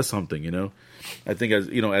 that says something, you know. I think as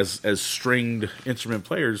you know, as stringed instrument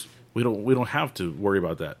players, we don't have to worry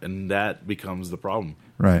about that, and that becomes the problem.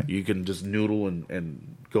 Right. You can just noodle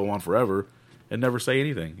and go on forever and never say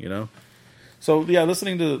anything, you know. So yeah,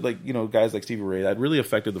 listening to, like, you know, guys like Stevie Ray, that really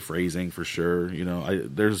affected the phrasing for sure. You know,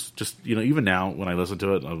 there's just, you know, even now when I listen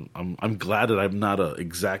to it, I'm glad that I'm not an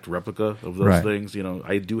exact replica of those things. You know,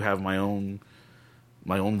 I do have my own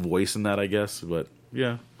voice in that, I guess. But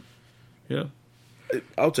yeah,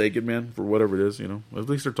 I'll take it, man, for whatever it is. You know, at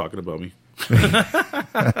least they're talking about me.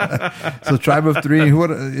 So Tribe of Three,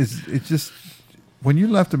 it's just when you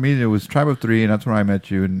left the meeting, it was Tribe of Three, and that's where I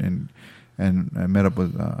met you, and I met up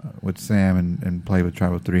with Sam and played with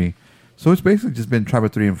Tribe of Three. So it's basically just been Tribe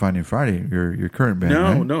of Three and Finding Friday, your current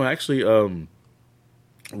band. No, actually,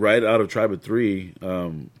 right out of Tribe of Three,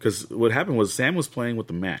 because what happened was Sam was playing with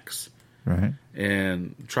the Max, right,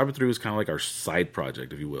 and Tribe of Three was kind of like our side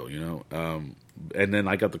project, if you will, you know. And then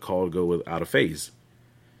I got the call to go with Out of Phase,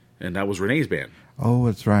 and that was Renee's band. Oh,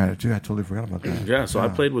 that's right. Dude, I totally forgot about that. Yeah, so I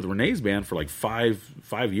played with Renee's band for like five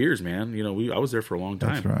years, man. You know, I was there for a long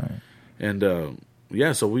time. That's right. And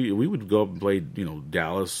yeah, so we would go up and play, you know,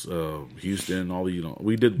 Dallas, Houston, all the, you know,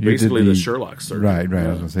 we did basically the Sherlock circuit. Right. I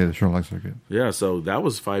was going to say the Sherlock circuit. Yeah, so that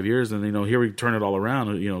was 5 years, and, you know, here we turn it all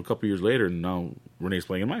around, you know, a couple years later, and now Renee's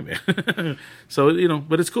playing in my band. So, you know,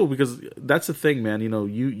 but it's cool because that's the thing, man. You know,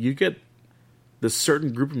 you get this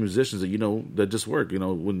certain group of musicians that, you know, that just work. You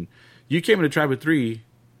know, when you came into Tribe of Three,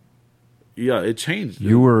 yeah, it changed.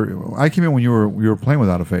 I came in when you were playing with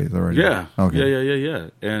Out of Phase already. Yeah. Okay. Yeah.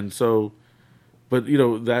 And so, but you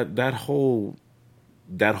know, that whole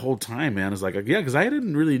time, man, is like, yeah, because I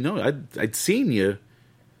didn't really know. I'd seen you,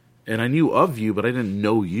 and I knew of you, but I didn't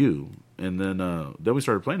know you. And then we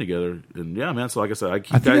started playing together, and yeah, man. So like I said, I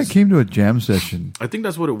think I came to a jam session. I think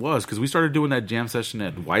that's what it was, because we started doing that jam session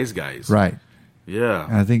at Wise Guys. Right. Yeah.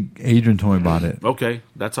 And I think Adrian told me about it. Okay,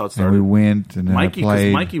 that's how it started. And we went, and then Mikey, I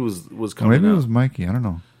played. Mikey was coming. Maybe out. it was Mikey. I don't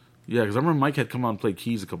know. Yeah, because I remember Mike had come out and played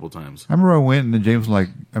keys a couple of times. I remember I went, and then James was like,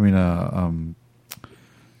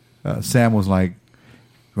 Sam was like,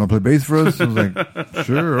 "You want to play bass for us?" I was like,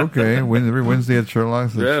 "Sure, okay." Every Wednesday at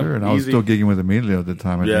Sherlock's, like, sure. And I was still gigging with Emilio at the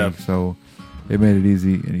time, I think. So it made it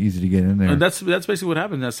easy to get in there. And that's basically what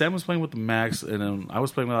happened. Now, Sam was playing with the Max, and then I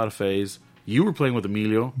was playing with Out of Phase. You were playing with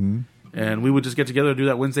Emilio, and we would just get together and do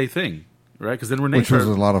that Wednesday thing, right? Because then Renee, which was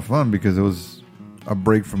a lot of fun because it was a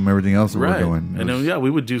break from everything else that we were doing. And then, we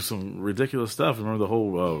would do some ridiculous stuff. Remember the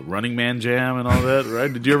whole Running Man jam and all that,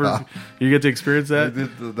 right? Did you ever you get to experience that? We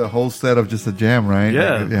did the whole set of just a jam, right?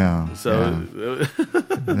 Yeah. So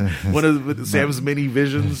one of Sam's many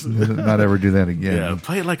visions. Not ever do that again. Yeah,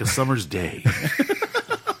 play it like a summer's day.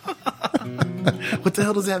 What the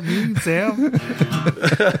hell does that mean, Sam?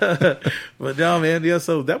 But no, man. Yeah,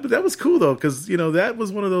 so that was cool though, because you know that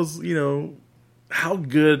was one of those, you know, how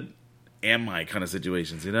good am I kind of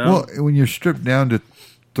situations, you know? Well, when you're stripped down to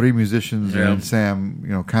three musicians and Sam, you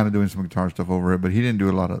know, kind of doing some guitar stuff over it, but he didn't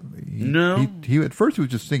do a lot of. He at first he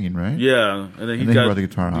was just singing, right? Yeah, and then he brought the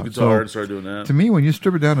guitar out. And started doing that. To me, when you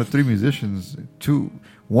strip it down to three musicians,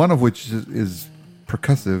 one of which is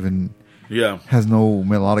percussive and has no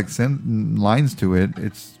melodic lines to it,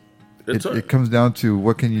 it comes down to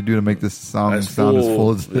what can you do to make this song sound as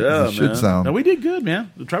full as it should sound. And we did good,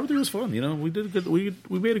 man. The Tribe of Three was fun. You know, we did good. We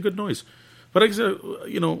made a good noise. But like I said,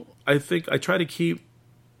 you know, I think I try to keep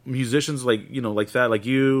musicians like, you know, like that, like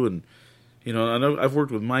you, and you know, I know I've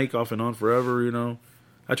worked with Mike off and on forever. You know,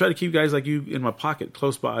 I try to keep guys like you in my pocket,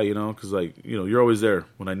 close by, because you're always there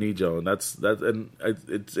when I need you, and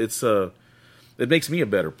it makes me a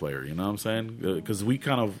better player. You know what I'm saying? Because we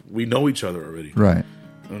know each other already, right?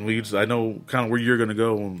 And I know kind of where you're going to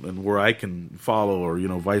go and where I can follow, or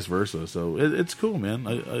vice versa. So it's cool,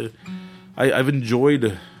 man. I've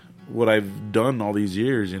enjoyed what I've done all these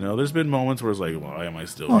years. There's been moments where it's like, why am I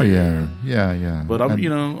still? Oh here? yeah. But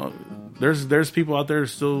there's people out there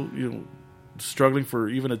still, struggling for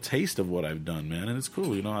even a taste of what I've done, man, and it's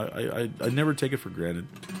cool. I never take it for granted.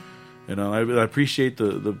 I appreciate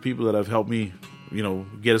the people that have helped me,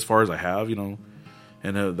 get as far as I have, and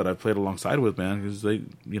that I've played alongside with, man, because they,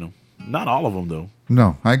 not all of them though.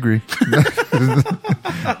 No, I agree.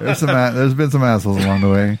 There's been some assholes along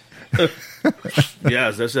the way.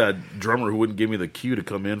 Yeah, that's that drummer who wouldn't give me the cue to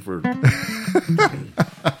come in for.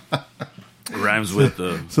 Rhymes with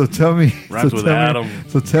Adam. So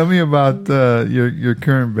tell me about your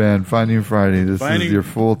current band, Finding Friday. This is your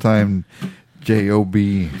full-time job.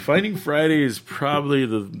 Finding Friday is probably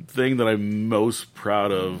the thing that I'm most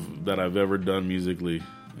proud of that I've ever done musically.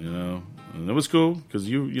 And it was cool because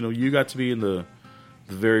you got to be in the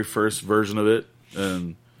very first version of it,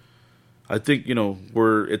 and I think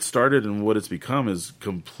where it started and what it's become is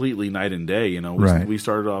completely night and day. We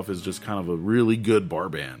started off as just kind of a really good bar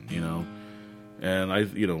band. And I,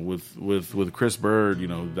 with Chris Bird,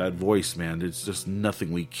 that voice, man, it's just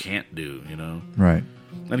nothing we can't do, Right.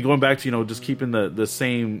 And going back to, just keeping the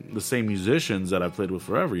same musicians that I've played with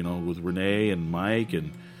forever, with Renee and Mike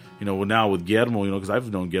and, now with Guillermo, because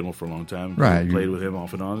I've known Guillermo for a long time. Right. Played with him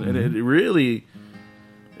off and on. Mm-hmm. And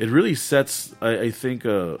it really sets, I think,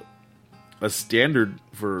 a standard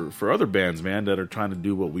for other bands, man, that are trying to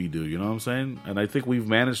do what we do, you know what I'm saying? And I think we've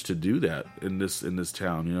managed to do that in this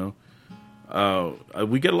town,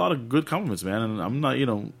 we get a lot of good compliments, man, and I'm not,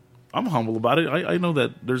 I'm humble about it. I know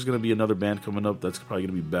that there's going to be another band coming up that's probably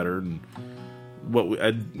going to be better than what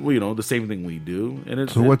the same thing we do. And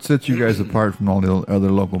what sets you guys apart from all the other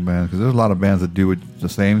local bands? Because there's a lot of bands that do the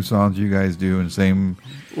same songs you guys do in the same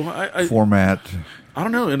format. I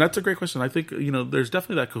don't know, and that's a great question. I think there's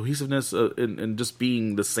definitely that cohesiveness in just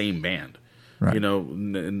being the same band, right.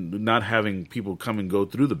 And not having people come and go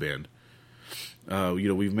through the band.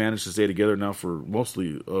 We've managed to stay together now for most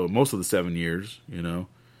of the 7 years,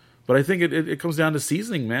 but I think it comes down to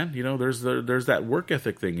seasoning, man. There's that work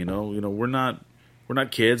ethic thing, we're not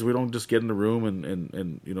kids. We don't just get in the room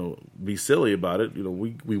and be silly about it.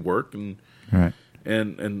 We work and right.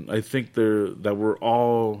 And I think that we're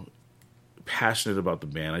all passionate about the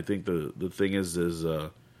band. I think the thing is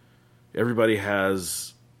everybody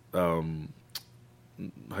has how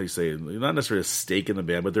you say it, not necessarily a stake in the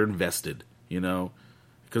band, but they're invested.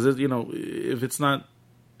 Because if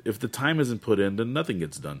the time isn't put in, then nothing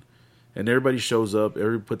gets done, and everybody shows up,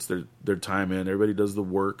 everybody puts their time in, everybody does the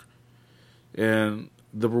work, and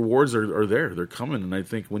the rewards are there, they're coming. And I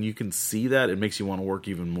think when you can see that, it makes you want to work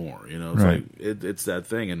even more. It's right. like it's that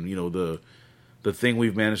thing, and the thing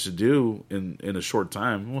we've managed to do in a short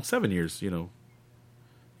time, 7 years.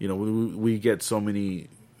 We get so many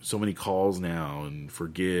calls now and for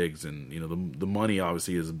gigs, and the money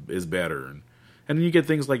obviously is better, and then you get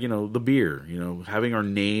things like the beer, having our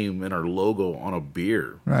name and our logo on a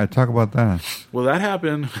beer. Right, talk about that. Well, that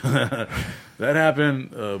happened.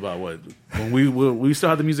 About what, when we still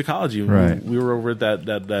had the musicology. Right. We were over at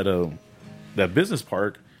that business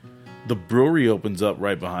park. The brewery opens up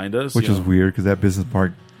right behind us, which is weird because that business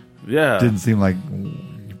park, didn't seem like.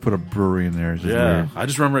 Put a brewery in there. Weird. I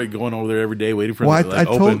just remember going over there every day waiting for it to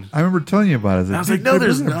open. I remember telling you about it. I was like, no,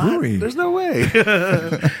 there's not. Brewery. There's no way.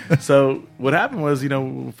 So what happened was,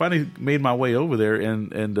 finally made my way over there,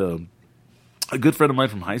 and a good friend of mine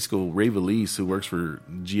from high school, Ray Valise, who works for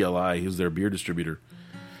GLI, who's their beer distributor.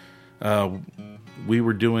 We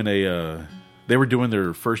were doing they were doing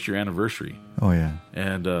their first year anniversary. Oh yeah.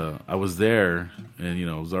 And I was there, and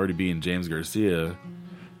it was already being James Garcia.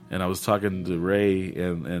 And I was talking to Ray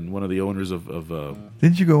and one of the owners of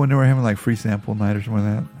Didn't you go when they were having like free sample night or something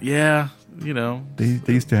like that? Yeah,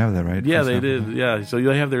 They used to have that, right? Yeah, they did. Yeah, so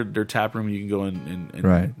they have their tap room. You can go in and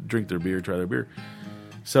right. drink their beer, try their beer.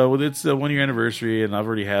 So it's the 1 year anniversary, and I've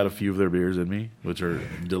already had a few of their beers in me, which are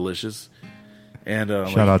delicious. And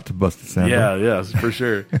shout out to Busted Sandal. Yeah, for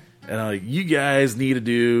sure. And I'm like, you guys need to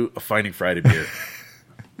do a Finding Friday beer.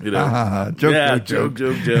 Joke,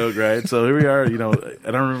 right? So here we are,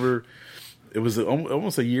 and I remember it was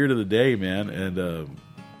almost a year to the day, man. And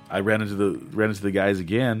I ran into the guys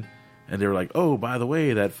again, and they were like, "Oh, by the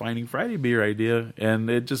way, that Finding Friday beer idea," and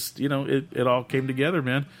it just, it all came together,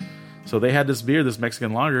 man. So they had this beer, this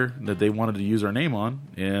Mexican lager that they wanted to use our name on,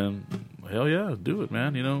 and hell yeah, do it,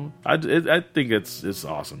 man. You know, I think it's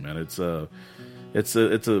awesome, man. It's a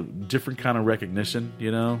different kind of recognition,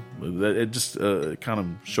 you know. It just kind of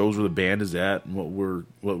shows where the band is at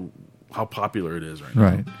and how popular it is right now.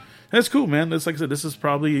 Right. And it's cool, man. It's like I said, this is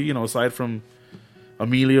probably, you know, aside from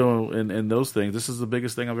Emilio and those things, this is the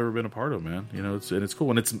biggest thing I've ever been a part of, man. You know, it's cool,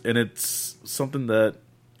 and it's something that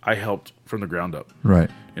I helped from the ground up. Right.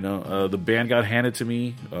 You know, the band got handed to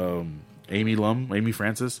me. Amy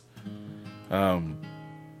Francis.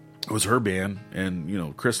 It was her band, and you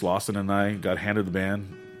know, Chris Lawson and I got handed the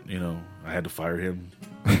band. You know, I had to fire him.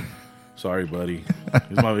 Sorry, buddy.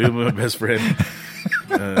 He was my best friend.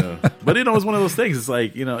 But you know, it was one of those things. It's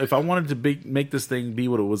like, you know, if I wanted to make this thing be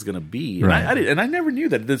what it was going to be, and I did, and I never knew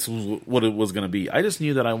that this was what it was going to be. I just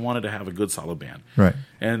knew that I wanted to have a good, solid band. Right.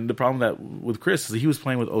 And the problem that with Chris is he was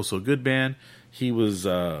playing with Oh So Good band. He was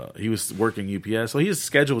working UPS, so his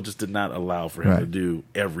schedule just did not allow for him to do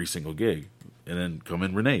every single gig. And then come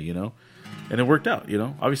in Renee, you know, and it worked out. You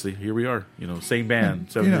know, obviously here we are. You know, same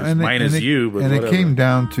band, 7 years, minus you, but whatever. It came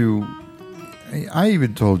down to. I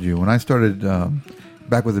even told you when I started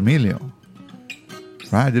back with Emilio.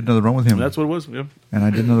 Right, I did another run with him. That's what it was. Yeah. And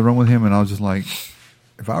I did another run with him, and I was just like,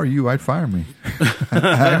 if I were you, I'd fire me.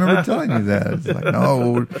 I remember telling you that. It's like,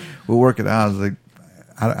 no, we'll work it out. I was like,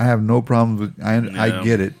 I have no problems with. I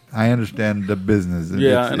get it. I understand the business.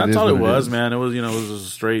 And that's all it was, man. It was, you know, it was a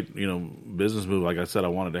straight, you know, business move. Like I said, I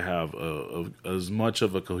wanted to have as much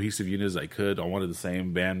of a cohesive unit as I could. I wanted the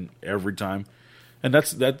same band every time, and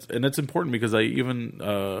that's important because I even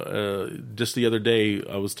just the other day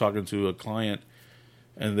I was talking to a client,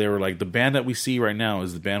 and they were like, "The band that we see right now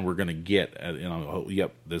is the band we're going to get." You know,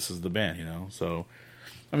 yep, this is the band. You know, so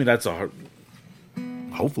I mean that's a hard.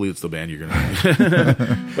 Hopefully it's the band you're going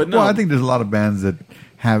to But no. Well, I think there's a lot of bands that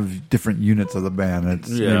have different units of the band. It's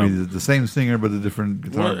maybe the same singer, but a different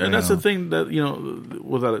guitar. Well, and that's the thing that, you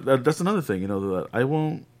know, that's another thing, you know, that I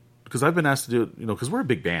won't, because I've been asked to do it, you know, because we're a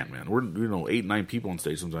big band, man. We're, you know, 8, 9 people on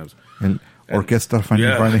stage sometimes. And Orchestra Friday.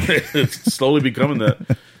 It's slowly becoming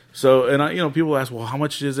that. So, and I, you know, people ask, well, how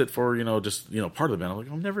much is it for, you know, just, you know, part of the band? I'm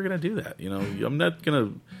like, I'm never going to do that. You know, I'm not going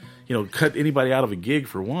to, you know, cut anybody out of a gig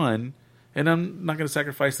for one. And I'm not going to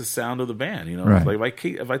sacrifice the sound of the band, you know. Right. Like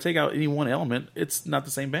if I take out any one element, it's not the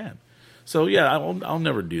same band. So yeah, I'll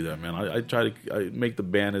never do that, man. I try to make the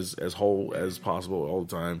band as whole as possible all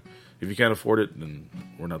the time. If you can't afford it, then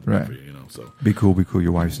we're not the band for you, you know. So be cool.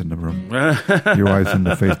 Your wife's in the room. Your wife's in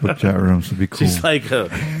the Facebook chat room, so be cool. She's like,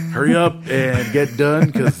 hurry up and get done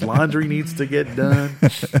because laundry needs to get done.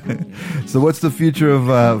 So what's the future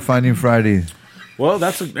of Finding Friday? Well,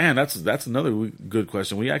 that's another good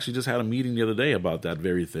question. We actually just had a meeting the other day about that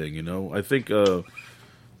very thing. You know, I think we're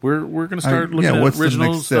going to start looking at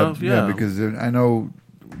original stuff. Yeah, because I know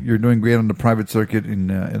you're doing great on the private circuit in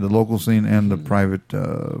the local scene and the private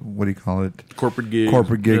what do you call it? Corporate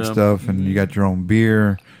gig stuff, and you got your own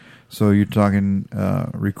beer. So you're talking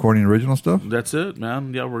recording original stuff? That's it,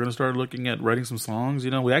 man. Yeah, we're going to start looking at writing some songs.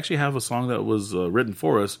 You know, we actually have a song that was written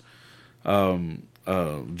for us.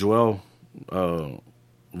 Joel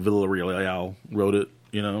Villarreal wrote it,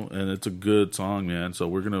 you know, and it's a good song, man. So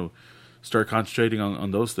we're gonna start concentrating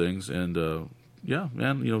on those things, and yeah,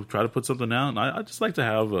 man, you know, try to put something out. And I just like to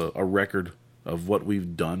have a record of what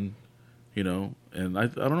we've done, you know. And I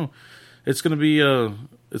don't know, it's gonna be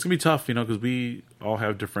tough, you know, because we all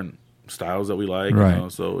have different styles that we like, right. You know,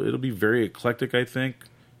 so it'll be very eclectic, I think.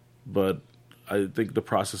 But I think the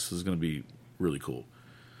process is gonna be really cool.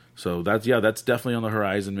 So that's definitely on the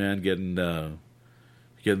horizon, man. Getting the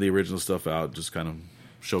original stuff out, just kind of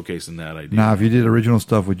showcasing that idea. Now, if you did original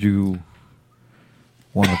stuff, would you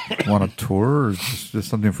want a tour, or just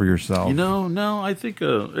something for yourself? You know, no, I think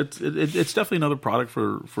it's definitely another product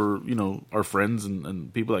for you know, our friends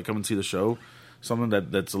and people that come and see the show. Something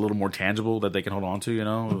that's a little more tangible that they can hold on to. You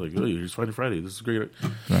know, like, oh, here's Finding Friday. This is great.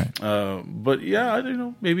 Right. But yeah, I don't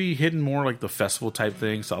know, maybe hitting more like the festival type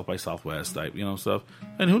thing, South by Southwest type, you know, stuff.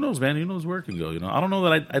 And who knows, man? Who knows where it can go? You know, I don't know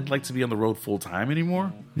that I'd like to be on the road full time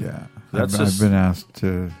anymore. Yeah, I've been asked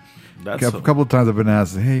to. A couple of times I've been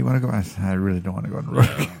asked, "Hey, you want to go?" I said, "I really don't want to go on the road."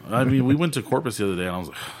 Yeah. I mean, we went to Corpus the other day, and I was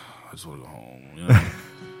like, I just want to go home. You know?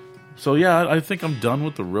 So yeah, I think I'm done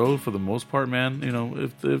with the road for the most part, man. You know,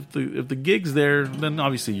 if the gig's there, then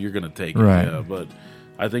obviously you're gonna take it. Right. Yeah, but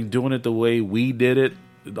I think doing it the way we did it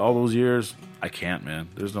all those years, I can't, man.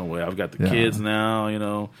 There's no way. I've got the kids now. You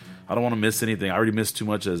know, I don't want to miss anything. I already miss too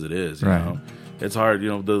much as it is. You know, it's hard. You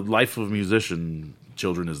know, the life of musician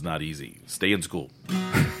children is not easy. Stay in school.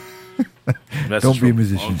 Don't be a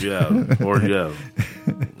musician. Or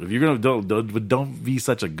if you're gonna don't be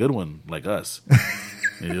such a good one like us.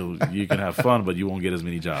 You can have fun, but you won't get as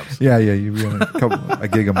many jobs. Yeah, you'll be on a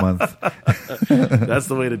gig a month. That's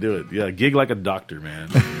the way to do it. Yeah, gig like a doctor, man.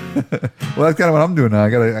 Well, that's kind of what I'm doing now.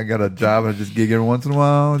 I got a job. I just gig every once in a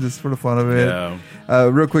while, just for the fun of it. Yeah.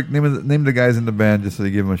 Real quick, name the guys in the band, just so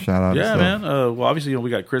you give them a shout out. Yeah, man. Well, obviously, we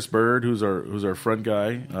got Chris Bird, who's our front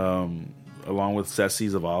guy, along with Ceci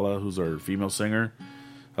Zavala, who's our female singer.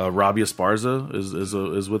 Robbie Esparza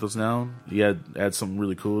is with us now. He had something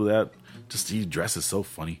really cool to that. Just he dresses so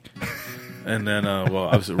funny. And then,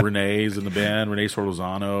 obviously Renee's in the band. Renee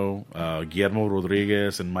Sorlozano, Guillermo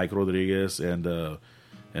Rodriguez, and Mike Rodriguez, and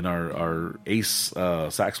our ace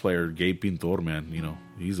sax player Gabe Pintor. Man,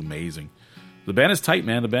 he's amazing. The band is tight,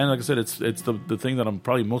 man. The band, like I said, it's the thing that I'm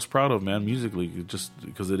probably most proud of, man, musically, just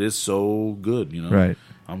because it is so good. Right.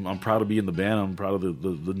 I'm proud to be in the band. I'm proud of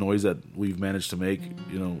the noise that we've managed to make,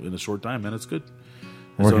 in a short time, man. It's good.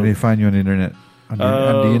 Where can they find you on the internet? On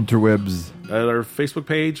the interwebs? At our Facebook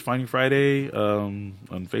page, Finding Friday, on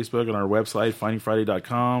Facebook, on our website,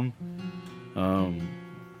 findingfriday.com.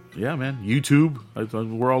 Yeah, man. YouTube.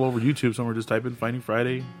 We're all over YouTube somewhere. Just type in Finding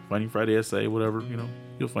Friday SA, whatever,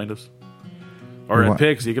 you'll find us. Or at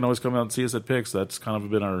PIX. You can always come out and see us at PIX. That's kind of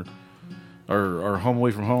been our home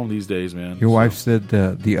away from home these days, man. Your wife said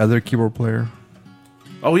the other keyboard player?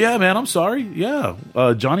 Oh, yeah, man. I'm sorry. Yeah.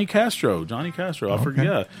 Johnny Castro. I forget.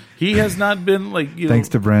 Yeah. He has not been Thanks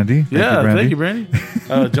to Brandy. Thank you, Brandy.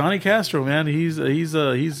 Johnny Castro, man. He's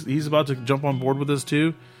about to jump on board with us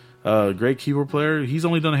too. Great keyboard player. He's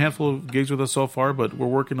only done a handful of gigs with us so far, but we're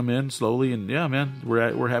working him in slowly. And yeah, man,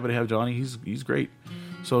 we're happy to have Johnny. He's great.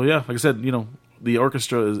 So yeah, like I said, the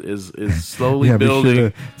orchestra is slowly building. Be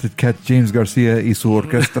sure to catch James Garcia y su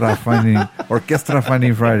orquestra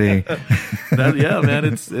Finding Friday. Yeah, man,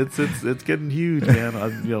 it's getting huge, man.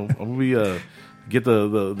 I'm gonna be get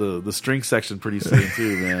the string section pretty soon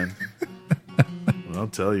too, man. I'll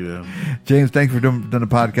tell you, man. James, thanks for doing the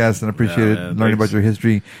podcast, and I appreciate it. Man, learning about your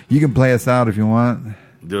history. You can play us out if you want.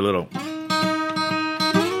 Do a little.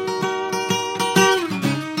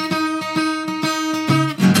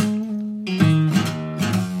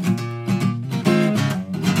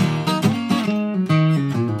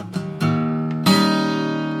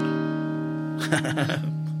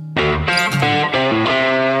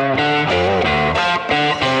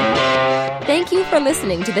 Thank you for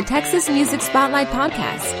listening to the Texas Music Spotlight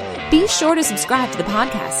Podcast. Be sure to subscribe to the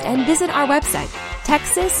podcast and visit our website,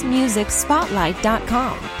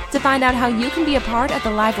 texasmusicspotlight.com, to find out how you can be a part of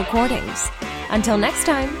the live recordings. Until next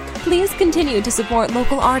time, please continue to support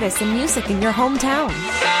local artists and music in your hometown.